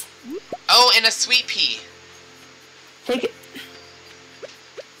 Nice. Oh, and a sweet pea. Take it.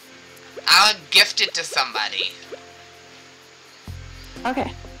 I'll gift it to somebody.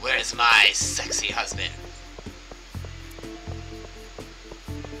 Okay. Where's my sexy husband?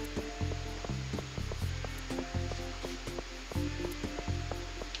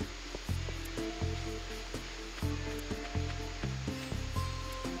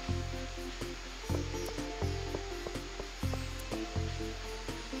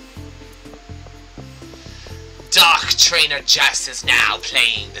 Dark Trainer Jess is now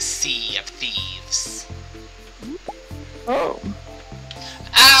playing the Sea of Thieves. Oh.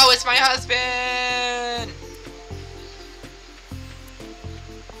 Ow, it's my husband!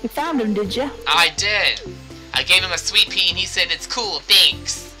 You found him, did you? I did. I gave him a sweet pea and he said it's cool,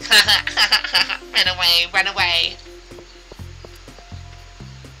 thanks. Run away, run away.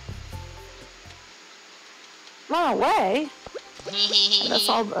 Run away? That's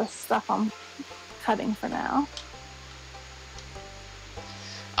all the stuff I'm cutting for now.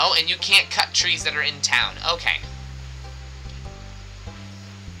 Oh, and you can't cut trees that are in town. Okay.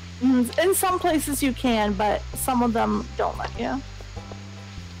 In some places you can, but some of them don't let you.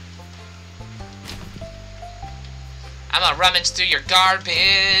 I'm gonna rummage through your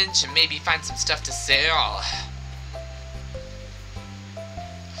garbage and maybe find some stuff to sell.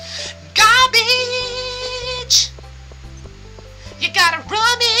 Garbage! You gotta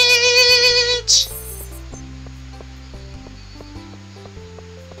rummage!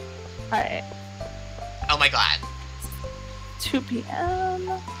 Alright. Oh my god. 2 p.m.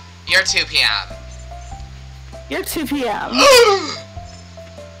 You're 2 p.m. You're 2 p.m.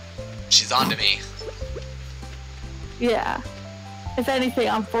 She's on to me. Yeah. If anything,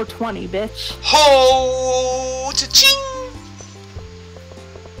 I'm 420, bitch. Ho! Cha-ching!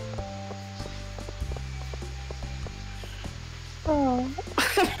 Oh.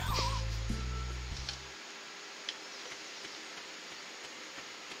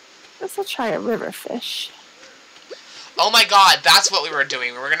 Guess I'll try a river fish. Oh my god, that's what we were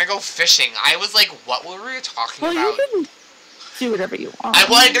doing. We were gonna go fishing. I was like, what were we talking about? You can do whatever you want. I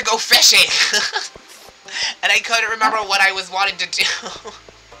wanted to go fishing! And I couldn't remember what I was wanting to do.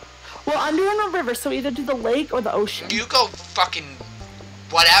 Well, I'm doing a river, so either do the lake or the ocean. You go fucking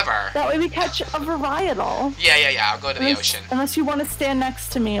whatever. That way we catch a varietal. Yeah, I'll go to the ocean. Unless you want to stand next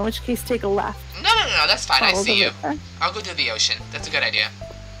to me, in which case take a left. No, that's fine. I see you. River. I'll go to the ocean. That's a good idea.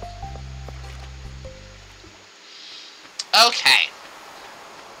 Okay.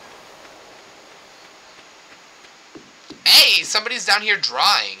 Hey, somebody's down here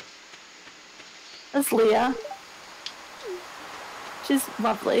drawing. That's Leah. She's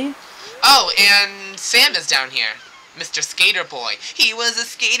lovely. Oh, and Sam is down here. Mr. Skater Boy. He was a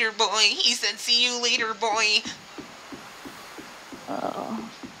skater boy. He said, see you later, boy. Oh.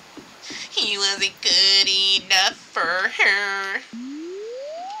 He wasn't good enough for her.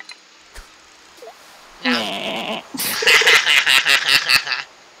 No.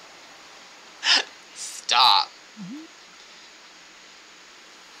 Stop.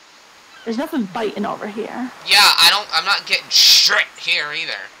 There's nothing biting over here. Yeah, I'm not getting shit here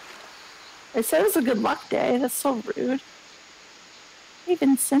either. I said it was a good luck day. That's so rude. Hey,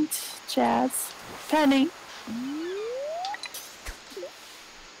 Vincent, Jazz, Penny.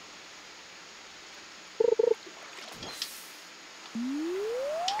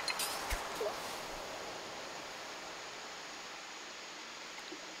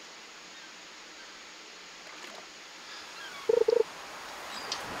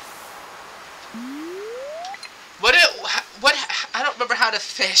 What? I don't remember how to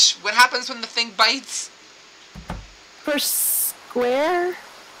fish. What happens when the thing bites? For square.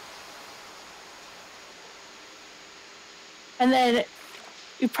 And then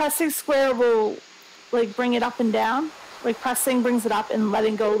you pressing square will like bring it up and down. Like pressing brings it up and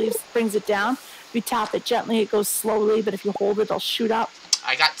letting go brings it down. If you tap it gently, it goes slowly, but if you hold it, it'll shoot up.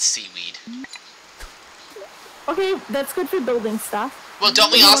 I got seaweed. Okay, that's good for building stuff. Well,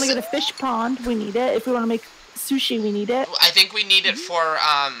 don't we if also... If we want to get a fish pond, we need it. If we want to make sushi, we need it. I think we need it for,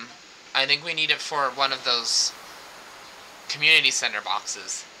 I think we need it for one of those community center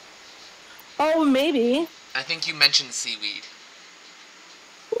boxes. Oh, maybe. I think you mentioned seaweed.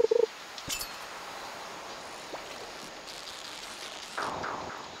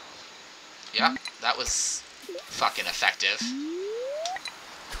 Yep, that was fucking effective.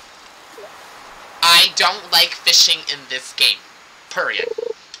 I don't like fishing in this game. Period.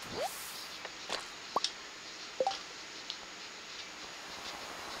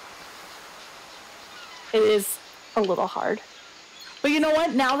 It is a little hard. But you know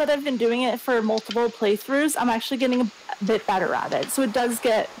what? Now that I've been doing it for multiple playthroughs, I'm actually getting a bit better at it. So it does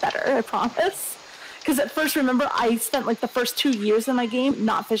get better, I promise. Because at first, remember, I spent like the first 2 years in my game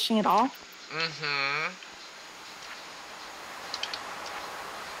not fishing at all. Mm-hmm.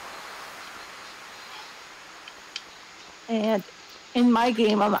 And in my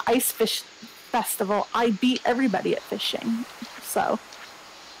game on the Ice Fish Festival, I beat everybody at fishing. So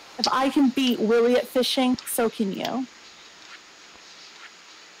if I can beat Willie at fishing, so can you.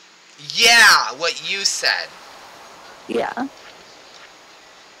 Yeah, what you said. Yeah.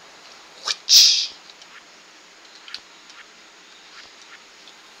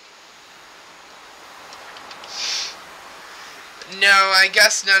 No, I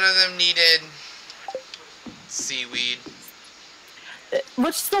guess none of them needed seaweed.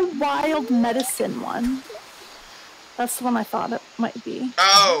 What's the wild medicine one? That's the one I thought it might be.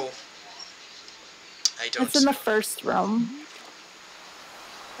 Oh. I don't... It's in the first room.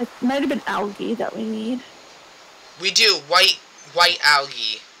 It might have been algae that we need. We do. White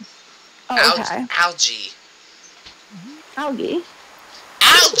algae. Oh, okay. Algae. Algae?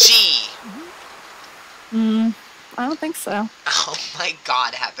 Algae! I don't think so. Oh my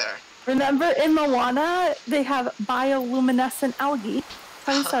god, Heather. Remember in Moana, they have bioluminescent algae.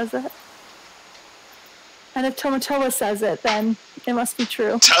 That's how he says it. And if Tomatoa says it, then it must be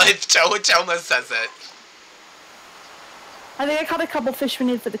true. If Toma says it. I think I caught a couple fish we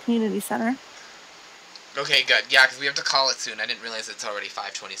need for the community center. Okay, good. Yeah, because we have to call it soon. I didn't realize it's already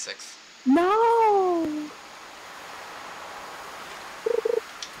 5:26. No!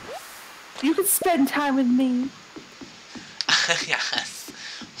 You could spend time with me. Yes.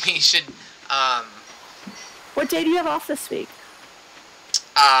 We should, What day do you have off this week?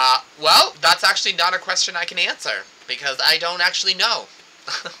 well, that's actually not a question I can answer, because I don't actually know.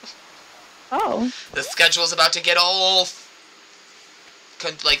 Oh. The schedule's about to get all...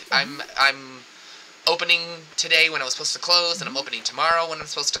 I'm opening today when I was supposed to close, and I'm opening tomorrow when I'm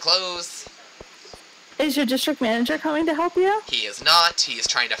supposed to close. Is your district manager coming to help you? He is not. He is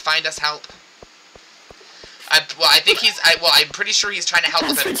trying to find us help. I'm pretty sure he's trying to help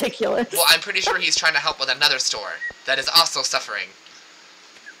That's with ridiculous. Well, I'm pretty sure he's trying to help with another store that is also suffering.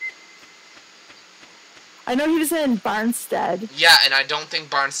 I know he was in Barnstead. Yeah, and I don't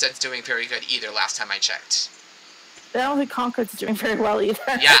think Barnstead's doing very good either last time I checked. I don't think Concord's doing very well either.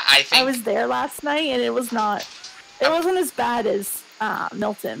 Yeah, I think... I was there last night, and it was not... It wasn't as bad as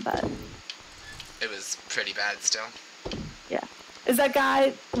Milton, but... It was pretty bad still. Yeah. Is that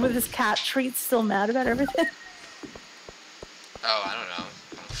guy with his cat treats still mad about everything? Oh, I don't know.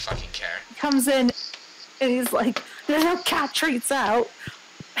 I don't fucking care. Comes in, and he's like, there's no cat treats out.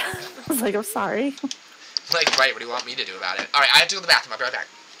 I was like, I'm sorry. Like, right, what do you want me to do about it? Alright, I have to go to the bathroom. I'll be right back.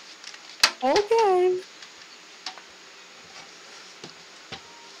 Okay.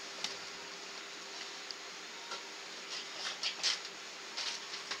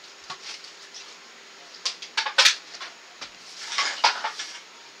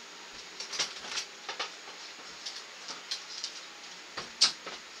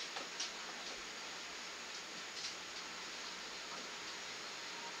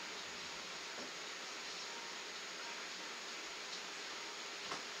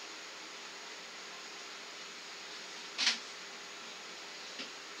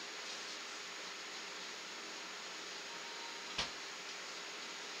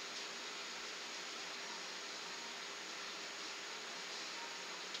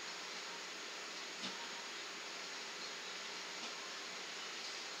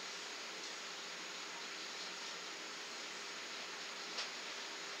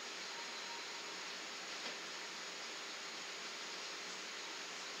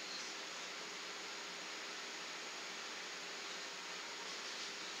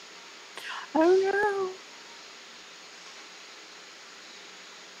 Oh no.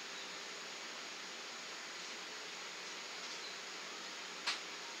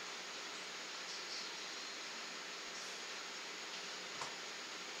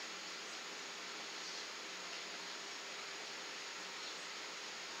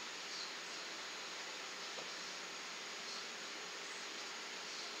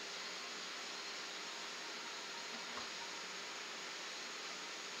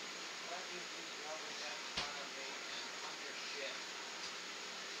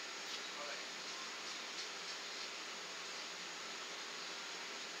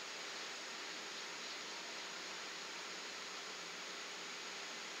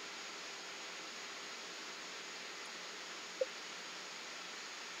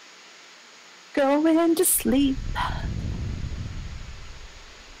 Going to sleep.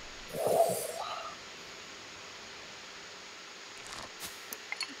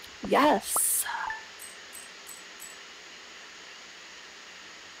 Yes.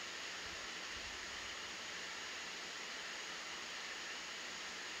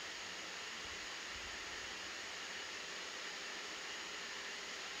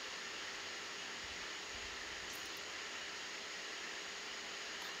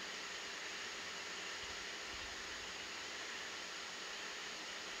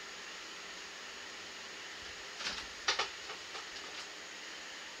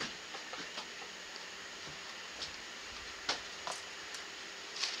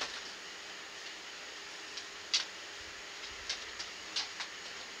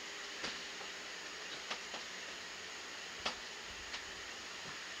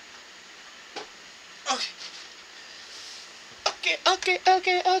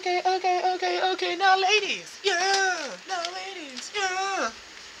 Okay, now ladies, yeah,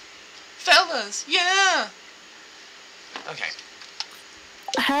 fellas, yeah. Okay.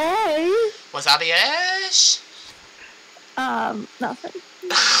 Hey. What's up, Ash? Nothing.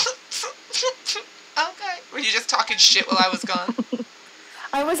 Okay. Were you just talking shit while I was gone?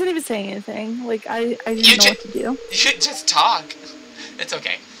 I wasn't even saying anything. Like, I didn't know what to do. You should just talk. It's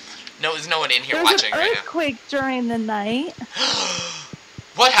okay. No, there's no one in here There's watching an right now. earthquake during the night.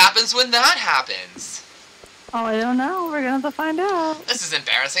 What happens when that happens? Oh, I don't know. We're gonna have to find out. This is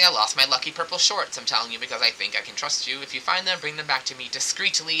embarrassing. I lost my lucky purple shorts. I'm telling you because I think I can trust you. If you find them, bring them back to me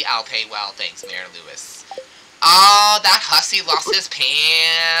discreetly. I'll pay well. Thanks, Mayor Lewis. Oh, that hussy lost his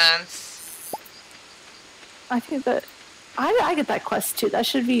pants. I think that I get that quest too. That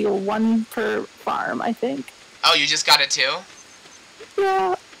should be one per farm, I think. Oh, you just got it too?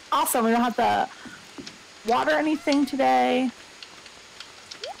 Yeah. Awesome. We don't have to water anything today.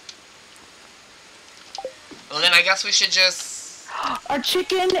 Well, then I guess we should just... Our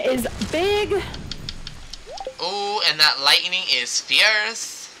chicken is big. Ooh, and that lightning is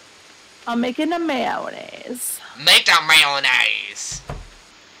fierce. I'm making a mayonnaise. Make the mayonnaise.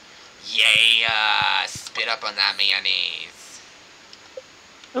 Yeah, spit up on that mayonnaise.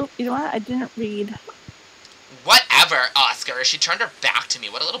 Oh, you know what? I didn't read. Whatever, Oscar. She turned her back to me.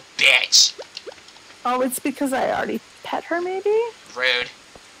 What a little bitch. Oh, it's because I already pet her, maybe? Rude.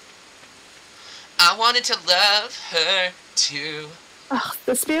 I wanted to love her too. Oh,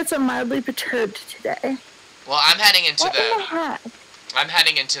 the spirits are mildly perturbed today. Well, I'm heading into what in the heck? I'm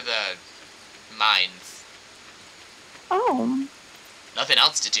heading into the mines. Oh. Nothing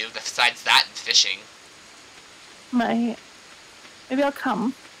else to do besides that and fishing. Right. Maybe I'll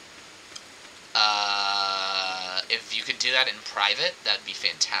come. If you could do that in private, that'd be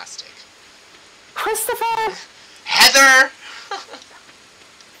fantastic. Christopher! Heather!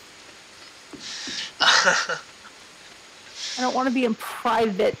 I don't want to be in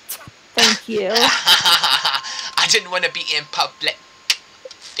private. Thank you. I didn't want to be in public.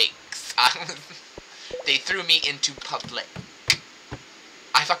 Thanks. They threw me into public.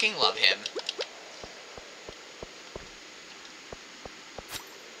 I fucking love him.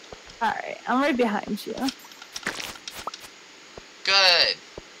 Alright, I'm right behind you. Good.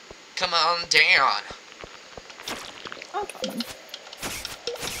 Come on down. Okay.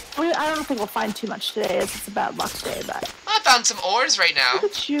 I don't think we'll find too much today, as it's a bad luck day, but... I found some ores right now.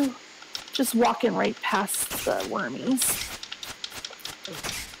 Look at you. Just walking right past the wormies.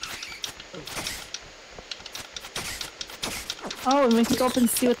 Oh, and we can go up and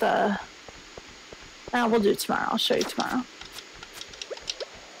see what the... we'll do it tomorrow. I'll show you tomorrow.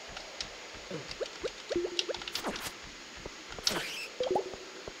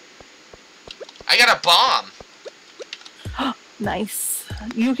 I got a bomb. Nice.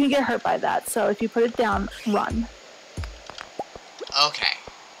 You can get hurt by that, so if you put it down, run. Okay.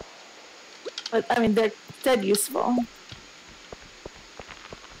 But, I mean, they're dead useful.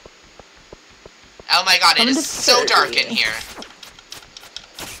 my god, it Coming is to so 30. dark in here.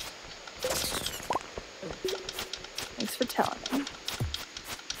 Thanks for telling me.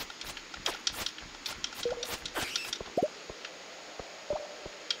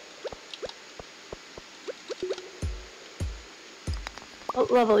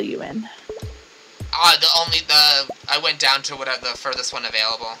 What level are you in? I went down to whatever the furthest one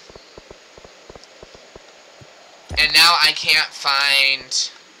available. And now I can't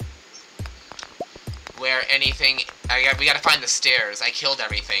find where anything, we gotta find the stairs. I killed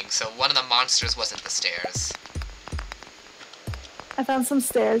everything, so one of the monsters wasn't the stairs. I found some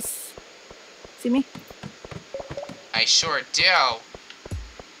stairs. See me? I sure do.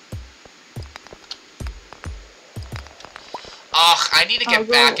 Ugh, I need to get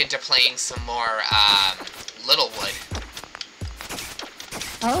back into playing some more, Littlewood.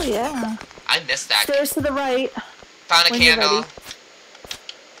 Oh, yeah. I missed that. Stairs to the right. Found a candle.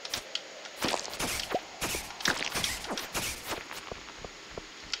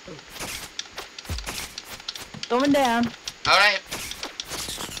 Going down. Alright.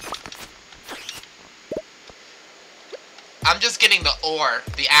 I'm just getting the ore,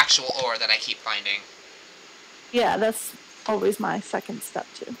 the actual ore that I keep finding. Yeah, that's always my second step,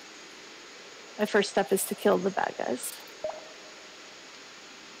 too. My first step is to kill the bad guys.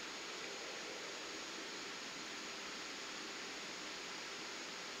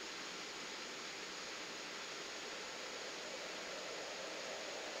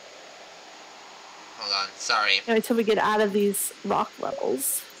 Hold on, sorry. Wait till we get out of these rock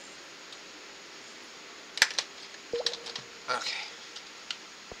levels. Okay.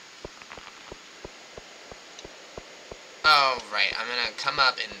 Oh, right, I'm gonna come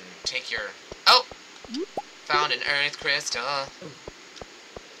up and take your... Oh! Found an earth crystal.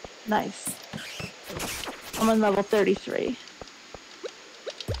 Nice. I'm on level 33.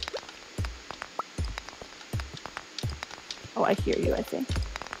 Oh, I hear you, I think.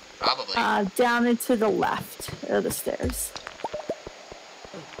 Probably. Down into the left are the stairs.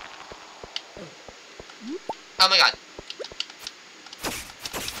 Oh my god.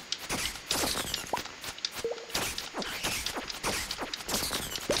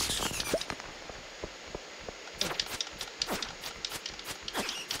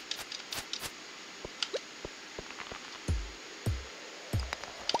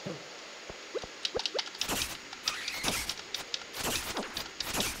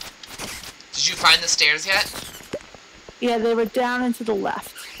 Did you find the stairs yet? Yeah, they were down into the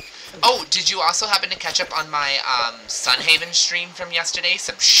left. Oh, did you also happen to catch up on my Sunhaven stream from yesterday?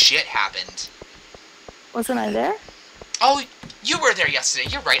 Some shit happened. Wasn't I there? Oh, you were there yesterday.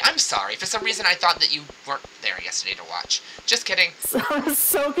 You're right. I'm sorry. For some reason, I thought that you weren't there yesterday to watch. Just kidding. So, I was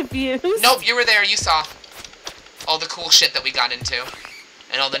so confused. Nope, you were there. You saw all the cool shit that we got into.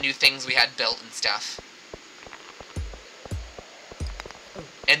 And all the new things we had built and stuff.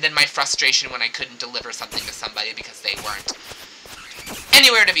 And then my frustration when I couldn't deliver something to somebody because they weren't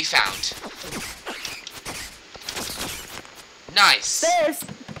anywhere to be found. Nice. Stairs.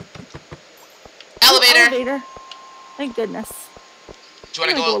 Elevator. Elevator. Thank goodness. Do you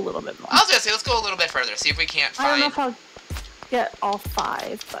want to go go a little bit more? I was gonna say let's go a little bit further. See if we can't find. I don't know if I'll get all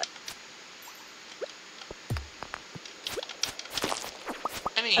 5, but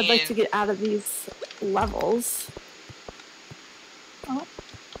I mean, I'd like to get out of these levels. Oh.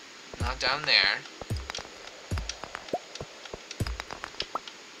 Not down there.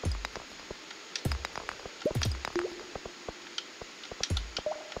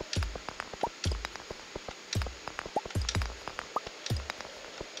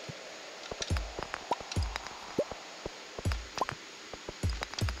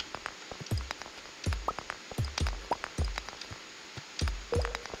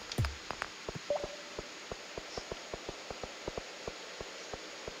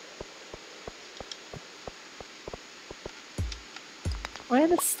 Where are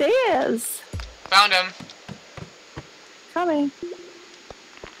the stairs? Found him. Coming.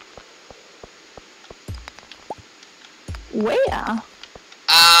 Where?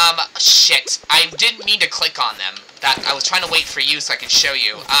 Shit. I didn't mean to click on them. I was trying to wait for you so I could show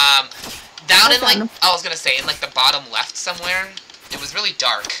you. Down in, like, I was gonna say, in, like, the bottom left somewhere. It was really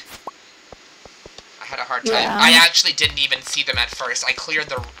dark. I had a hard time. Yeah. I actually didn't even see them at first. I cleared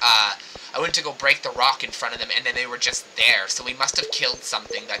the, I went to go break the rock in front of them, and then they were just there. So we must have killed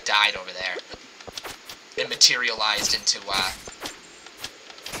something that died over there. It materialized into,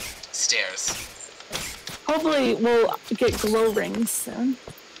 stairs. Hopefully we'll get glow rings soon.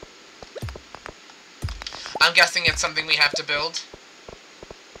 I'm guessing it's something we have to build.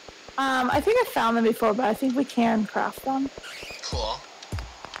 I think I found them before, but I think we can craft them. Cool.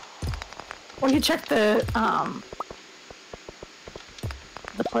 Or you check the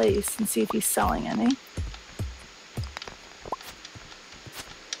place and see if he's selling any.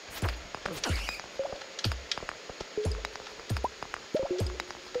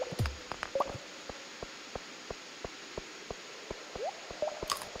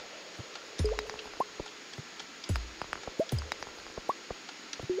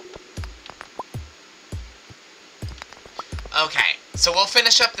 Okay, so we'll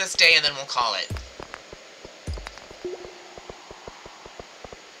finish up this day and then we'll call it.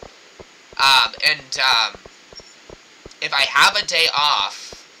 If I have a day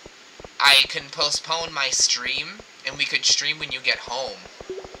off, I can postpone my stream, and we could stream when you get home.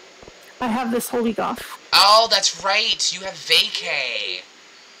 I have this whole week off. Oh, that's right. You have vacay.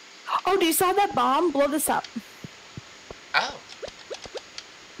 Oh, do you saw that bomb? Blow this up. Oh.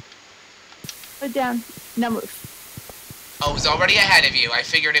 Put it down. Now move. Oh, it was already ahead of you. I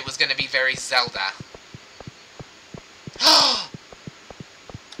figured it was going to be very Zelda.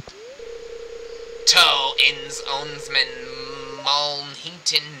 To ins onsman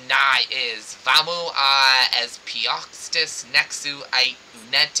Malmhinton nigh is Vamu as Pioxtis Nexu I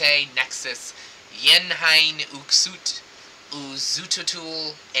Unete Nexus Yenhain Uxut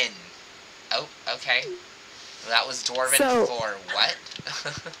Uzututul N. Oh, okay. That was Dwarven for what?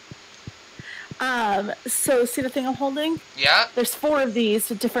 So see the thing I'm holding? Yeah. There's 4 of these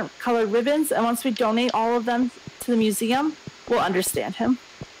with different colored ribbons, and once we donate all of them to the museum, we'll understand him.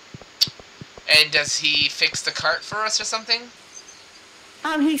 And does he fix the cart for us or something?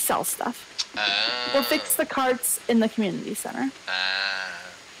 He sells stuff. We'll fix the carts in the community center.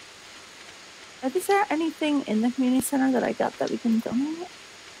 Is there anything in the community center that I got that we can donate?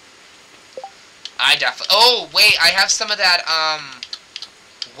 I definitely... Oh, wait, I have some of that,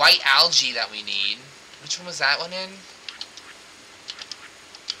 white algae that we need. Which one was that one in?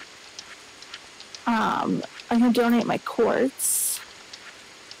 I'm gonna donate my quartz.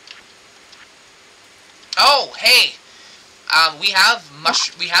 Oh, hey! We have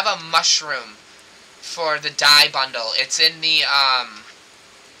a mushroom for the dye bundle. It's in the,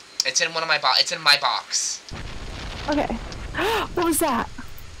 it's in one of my it's in my box. Okay. What was that?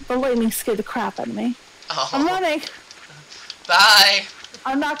 The lightning scared the crap out of me. Oh. I'm running. Bye!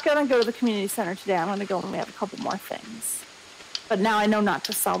 I'm not gonna go to the community center today. I'm gonna go when we have a couple more things. But now I know not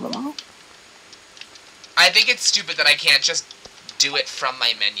to sell them all. I think it's stupid that I can't just do it from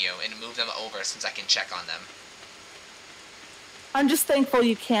my menu and move them over since I can check on them. I'm just thankful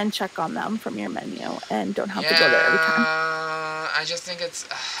you can check on them from your menu and don't have to go there every time. I just think it's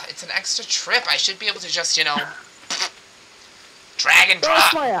an extra trip. I should be able to just, you know, drag and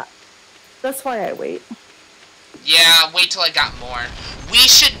drop. That's why I wait. Yeah, wait till I got more. We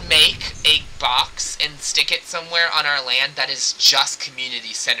should make a box and stick it somewhere on our land that is just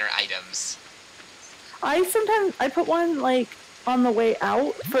community center items. I put one, like, on the way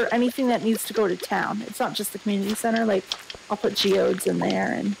out for anything that needs to go to town. It's not just the community center. Like, I'll put geodes in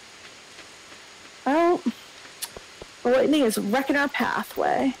there and... Oh, the lightning is wrecking our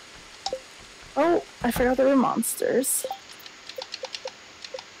pathway. Oh, I forgot there were monsters.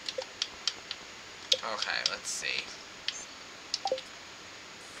 Okay, let's see.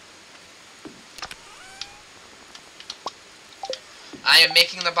 I am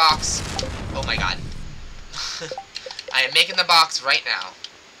making the box. Oh my god. I am making the box right now.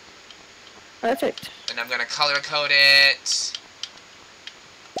 Perfect. And I'm gonna color code it.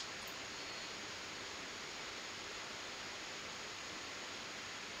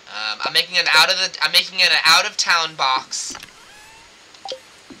 I'm making an out of town box.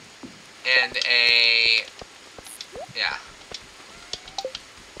 And a... Yeah.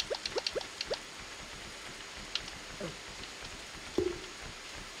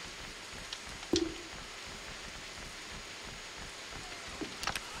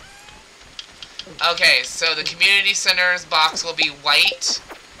 Okay, so the community center's box will be white,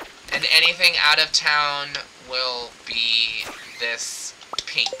 and anything out of town will be this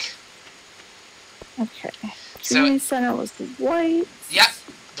pink. Okay. Community center was the white. Yep,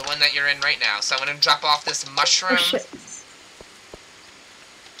 the one that you're in right now. So I'm going to drop off this mushroom. Oh, shit.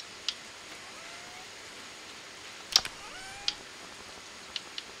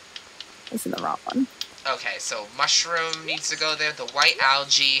 This is the wrong one. Okay, so mushroom needs to go there, the white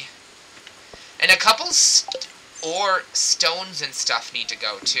algae. And a couple stones and stuff need to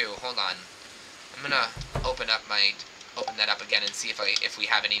go too. Hold on. I'm gonna open that up again and see if we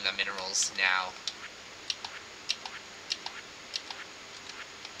have any of the minerals now.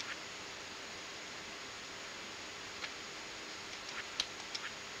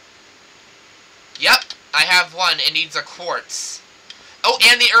 Yep, I have one. It needs a quartz. Oh,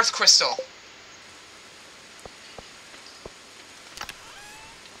 and the earth crystal.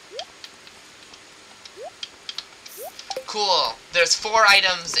 Cool. There's 4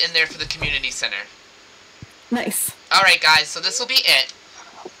 items in there for the community center. Nice. Alright, guys, so this will be it.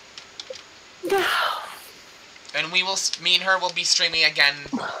 No. And me and her will be streaming again,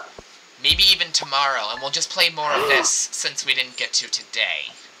 maybe even tomorrow, and we'll just play more of this since we didn't get to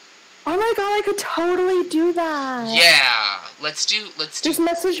today. Oh my god, I could totally do that. Yeah, let's do. Just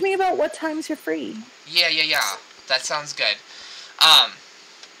message me about what times you're free. Yeah. That sounds good.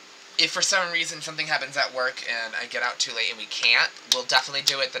 If for some reason something happens at work and I get out too late and we can't, we'll definitely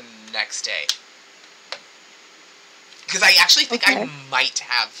do it the next day. Because I actually think I might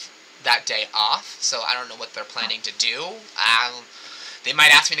have that day off, so I don't know what they're planning to do. They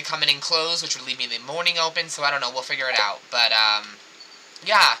might ask me to come in and close, which would leave me the morning open, so I don't know. We'll figure it out. But,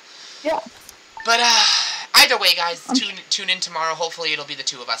 yeah. Yeah. But, either way, guys, tune in tomorrow. Hopefully it'll be the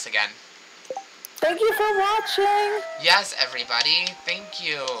 2 of us again. Thank you for watching. Yes, everybody. Thank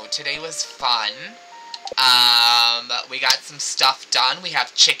you. Today was fun. We got some stuff done. We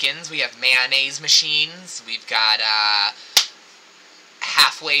have chickens. We have mayonnaise machines. We've got,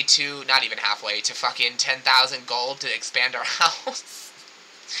 not even halfway to fucking 10,000 gold to expand our house.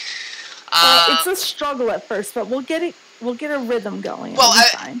 It's a struggle at first, but we'll get a rhythm going. Well,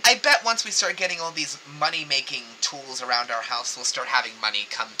 I bet once we start getting all these money-making tools around our house, we'll start having money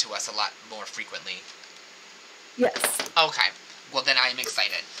come to us a lot more frequently. Yes. Okay. Well, then I'm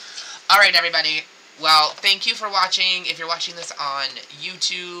excited. Alright, everybody. Well, thank you for watching. If you're watching this on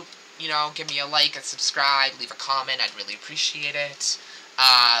YouTube, you know, give me a like, a subscribe, leave a comment. I'd really appreciate it.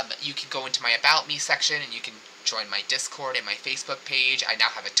 You can go into my About Me section, and you can join my Discord and my Facebook page. I now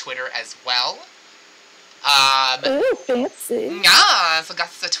have a Twitter as well. Ooh, fancy. Yeah, so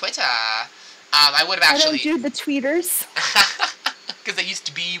that's the Twitter. I would have actually... I don't do the tweeters. Because I used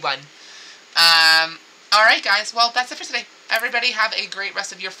to be one. Alright, guys. Well, that's it for today. Everybody have a great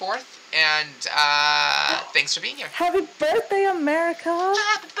rest of your 4th. And, thanks for being here. Happy birthday, America.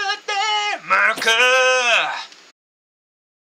 Happy birthday, America.